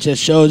dope. It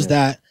just shows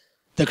that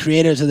the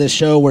creators of this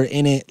show were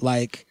in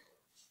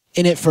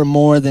it for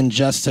more than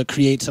just to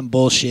create some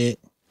bullshit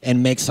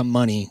and make some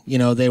money. You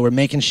know, they were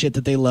making shit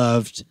that they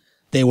loved.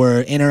 They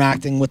were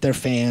interacting with their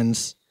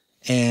fans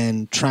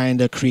and trying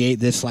to create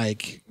this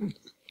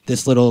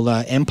little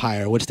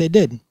empire, which they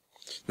did.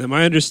 Now,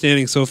 my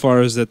understanding so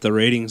far is that the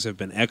ratings have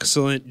been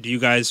excellent. Do you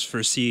guys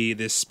foresee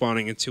this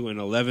spawning into an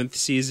 11th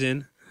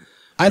season?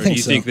 I think so. Do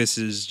you think this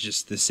is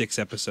just the 6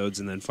 episodes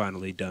and then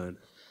finally done?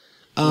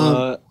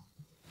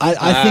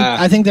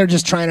 I think they're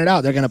just trying it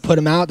out. They're going to put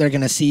them out. They're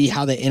going to see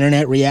how the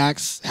internet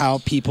reacts, how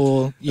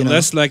people,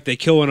 Unless like they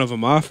kill one of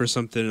them off or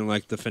something in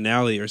like the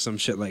finale or some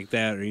shit like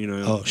that, or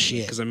Oh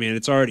shit! Because I mean,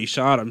 it's already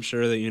shot. I'm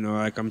sure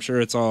that I'm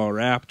sure it's all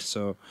wrapped.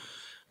 So,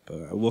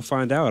 but we'll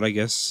find out, I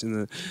guess.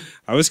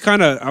 I was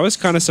kind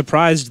of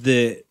surprised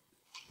that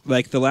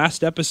like the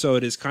last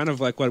episode is kind of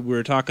like what we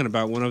were talking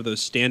about, one of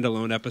those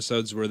standalone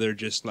episodes where they're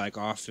just like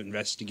off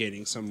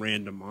investigating some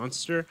random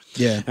monster.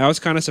 Yeah. And I was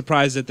kind of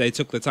surprised that they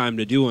took the time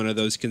to do one of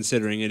those,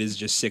 considering it is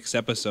just 6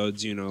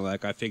 episodes,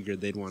 like I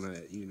figured they'd want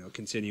to,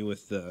 continue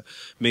with the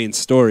main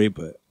story,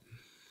 but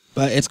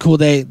But it's cool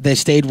they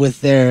stayed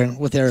with their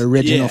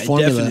original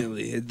formula.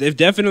 Definitely. They've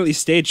definitely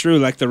stayed true.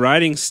 Like the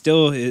writing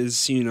still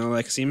is, you know,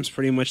 like seems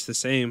pretty much the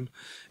same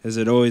as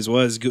it always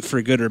was, good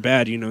for good or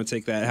bad, you know,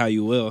 take that how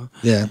you will.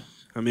 Yeah.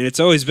 I mean,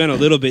 it's always been a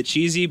little bit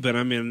cheesy, but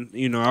I mean,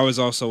 you know, I was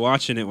also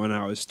watching it when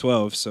I was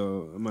 12,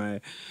 so my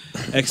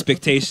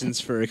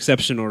expectations for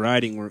exceptional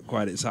writing weren't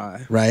quite as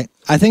high. Right.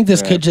 I think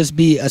this could just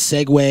be a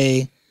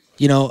segue,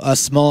 you know, a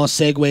small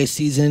segue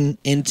season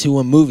into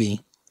a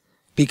movie.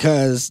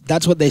 Because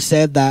that's what they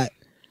said, that,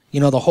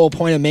 you know, the whole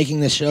point of making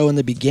this show in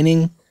the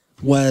beginning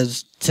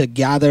was to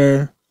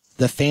gather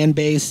the fan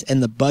base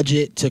and the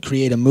budget to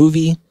create a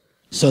movie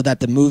so that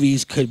the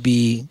movies could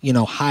be, you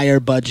know, higher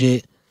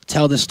budget,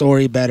 tell the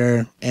story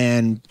better,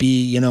 and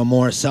be, you know,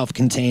 more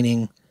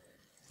self-containing.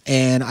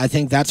 And I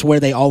think that's where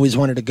they always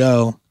wanted to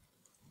go,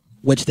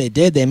 which they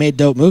did. They made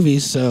dope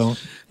movies, so...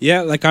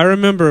 Yeah, like I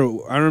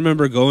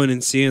remember going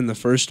and seeing the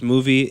first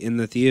movie in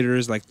the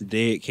theaters like the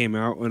day it came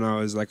out when I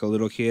was like a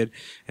little kid,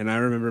 and I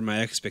remember my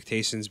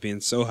expectations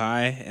being so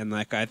high, and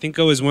like I think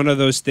it was one of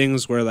those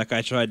things where like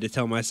I tried to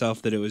tell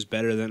myself that it was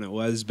better than it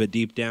was, but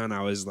deep down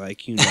I was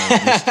like, you know,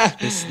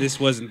 this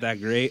wasn't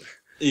that great.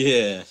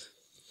 Yeah.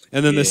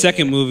 And then the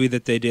second movie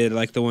that they did,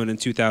 like the one in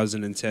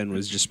 2010,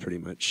 was just pretty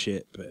much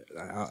shit, but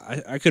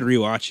I could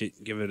rewatch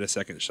it, give it a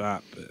second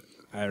shot, but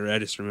I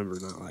just remember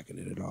not liking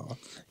it at all.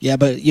 Yeah,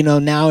 but, you know,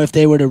 now if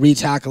they were to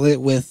retackle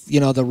it with, you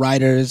know, the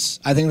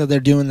writers, I think that they're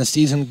doing the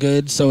season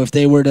good. So if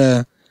they were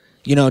to,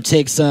 you know,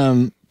 take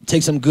some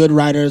good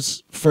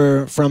writers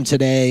from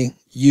today,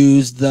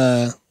 use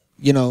the,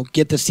 you know,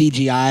 get the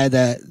CGI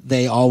that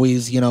they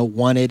always, you know,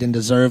 wanted and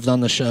deserved on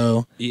the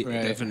show.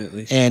 Yeah,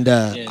 definitely. And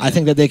I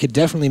think that they could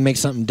definitely make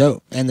something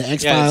dope. And the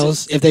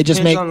X-Files, if they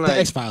just make the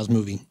X-Files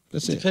movie.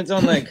 That's it. Depends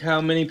on like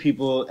how many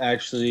people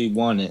actually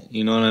want it.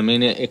 You know what I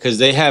mean? Because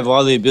they have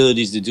all the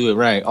abilities to do it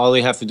right. All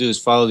they have to do is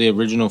follow the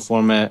original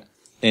format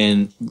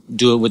and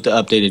do it with the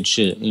updated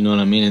shit. You know what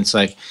I mean? It's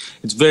like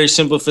it's very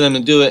simple for them to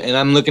do it. And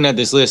I'm looking at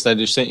this list I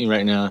just sent you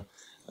right now,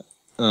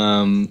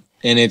 and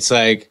it's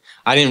like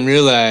I didn't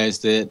realize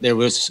that there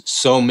was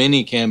so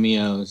many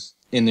cameos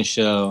in the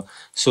show.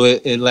 So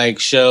it like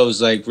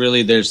shows like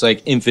really there's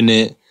like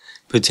infinite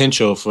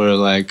potential for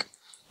like,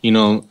 you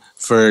know,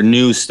 for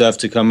new stuff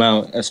to come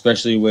out,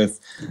 especially with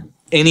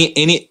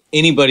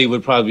anybody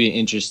would probably be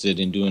interested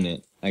in doing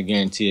it. I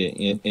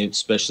guarantee it,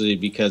 especially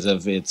because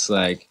of its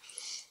like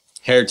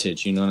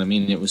heritage. You know what I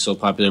mean? It was so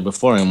popular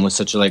before and was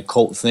such a like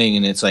cult thing,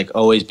 and it's like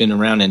always been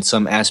around in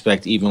some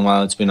aspect, even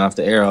while it's been off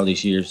the air all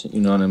these years.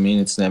 You know what I mean?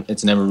 It's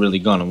never really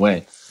gone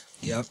away.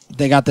 Yep.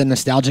 They got the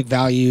nostalgic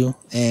value,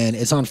 and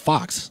it's on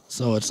Fox,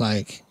 so it's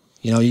like,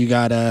 you know, you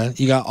got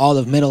all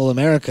of Middle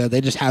America.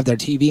 They just have their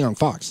TV on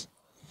Fox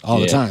all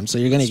the time, so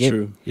you're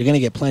gonna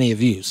get plenty of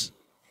views.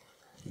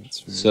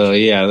 So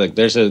yeah, like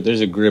there's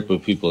a grip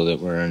of people that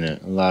were in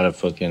it. A lot of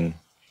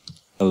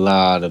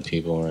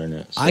people were in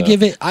it. So I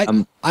give it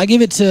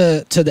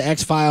to the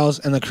X-Files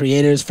and the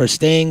creators for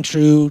staying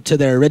true to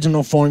their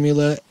original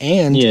formula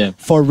and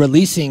for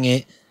releasing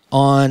it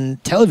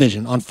on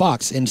television on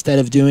Fox instead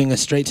of doing a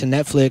straight to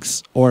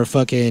Netflix or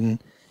fucking,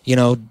 you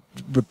know,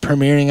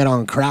 premiering it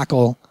on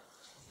Crackle.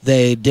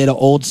 They did an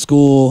old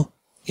school,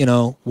 you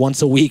know,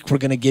 once a week, we're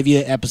going to give you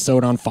an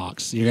episode on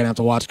Fox. You're going to have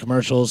to watch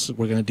commercials.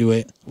 We're going to do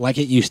it like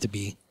it used to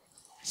be.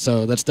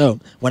 So that's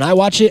dope. When I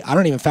watch it, I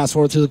don't even fast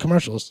forward through the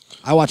commercials.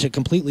 I watch it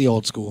completely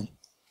old school.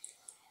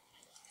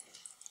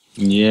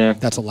 Yeah.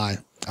 That's a lie.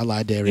 I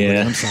lied to everybody.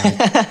 Yeah. I'm sorry.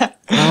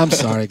 I'm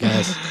sorry,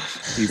 guys.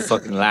 You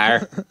fucking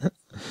liar.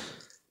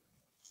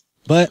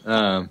 But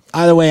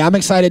either way, I'm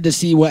excited to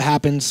see what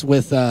happens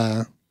with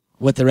the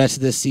rest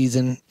of this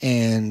season.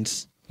 And,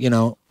 you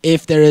know,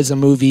 if there is a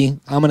movie,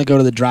 I'm going to go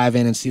to the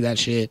drive-in and see that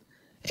shit.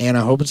 And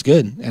I hope it's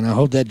good. And I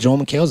hope that Joel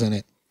McHale's in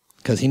it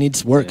because he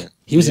needs work. Yeah.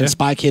 He was in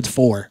Spy Kids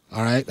 4.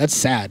 All right? That's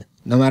sad.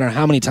 No matter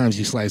how many times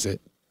you slice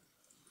it.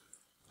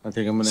 I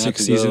think I'm going to have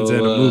to 6 seasons in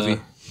a movie.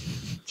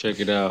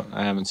 Check it out.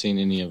 I haven't seen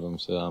any of them,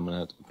 so I'm going to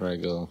have to probably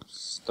go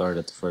start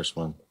at the first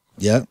one.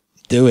 Yep.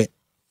 Do it.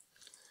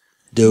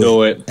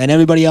 Do it. And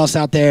everybody else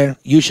out there,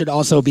 you should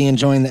also be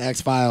enjoying the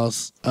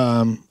X-Files.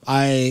 When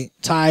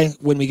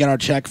we get our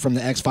check from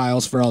the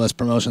X-Files for all this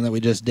promotion that we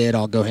just did,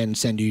 I'll go ahead and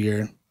send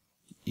you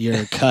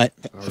your cut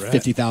of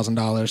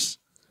 $50,000.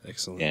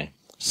 Excellent. Yeah.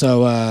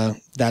 So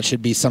that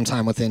should be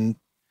sometime within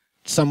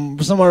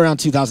somewhere around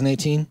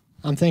 2018,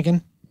 I'm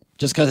thinking.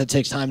 Just because it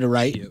takes time to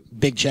write. Yep.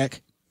 Big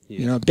check. Yep.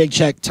 You know, big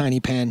check, tiny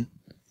pen.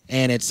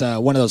 And it's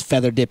one of those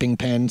feather dipping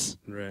pens.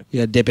 Right. You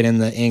gotta dip it in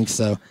the ink,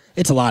 so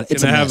it's a lot.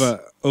 It's Can I have an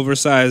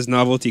oversized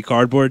novelty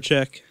cardboard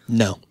check?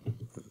 No.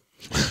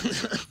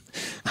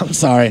 I'm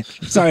sorry.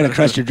 Sorry to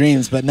crush your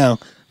dreams, but no,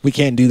 we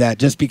can't do that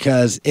just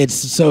because it's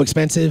so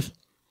expensive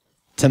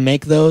to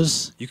make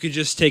those. You could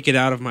just take it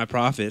out of my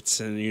profits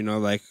and, you know,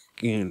 like,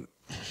 you know,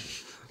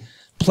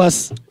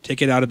 plus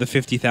take it out of the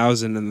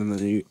 50,000 and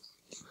then you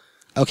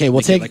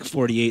we'll take like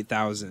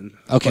 48,000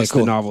 okay, plus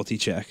cool. the novelty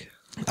check.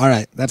 All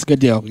right, that's a good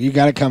deal. You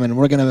got it coming.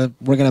 We're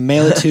gonna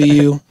mail it to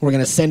you. We're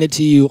gonna send it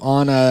to you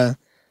on an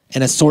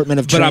assortment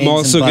of trains. But I'm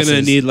also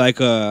gonna need like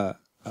a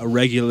a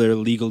regular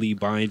legally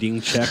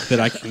binding check that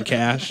I can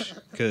cash.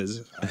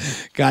 Because,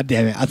 God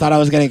damn it, I thought I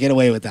was gonna get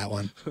away with that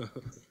one.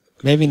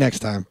 Maybe next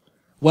time.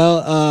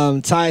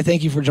 Well, Ty,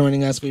 thank you for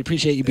joining us. We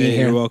appreciate you being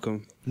here. You're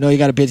welcome. I know you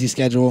got a busy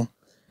schedule.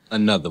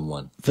 Another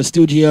one. For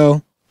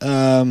Studio,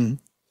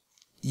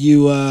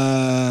 you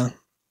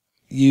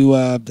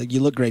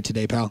look great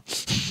today, pal.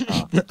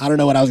 I don't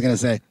know what I was gonna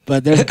say,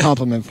 but there's a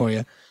compliment for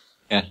you.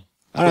 Yeah.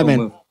 All right,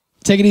 man.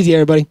 Take it easy,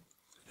 everybody.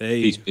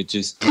 Hey. Peace,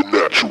 bitches. The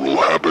Natural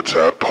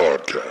Habitat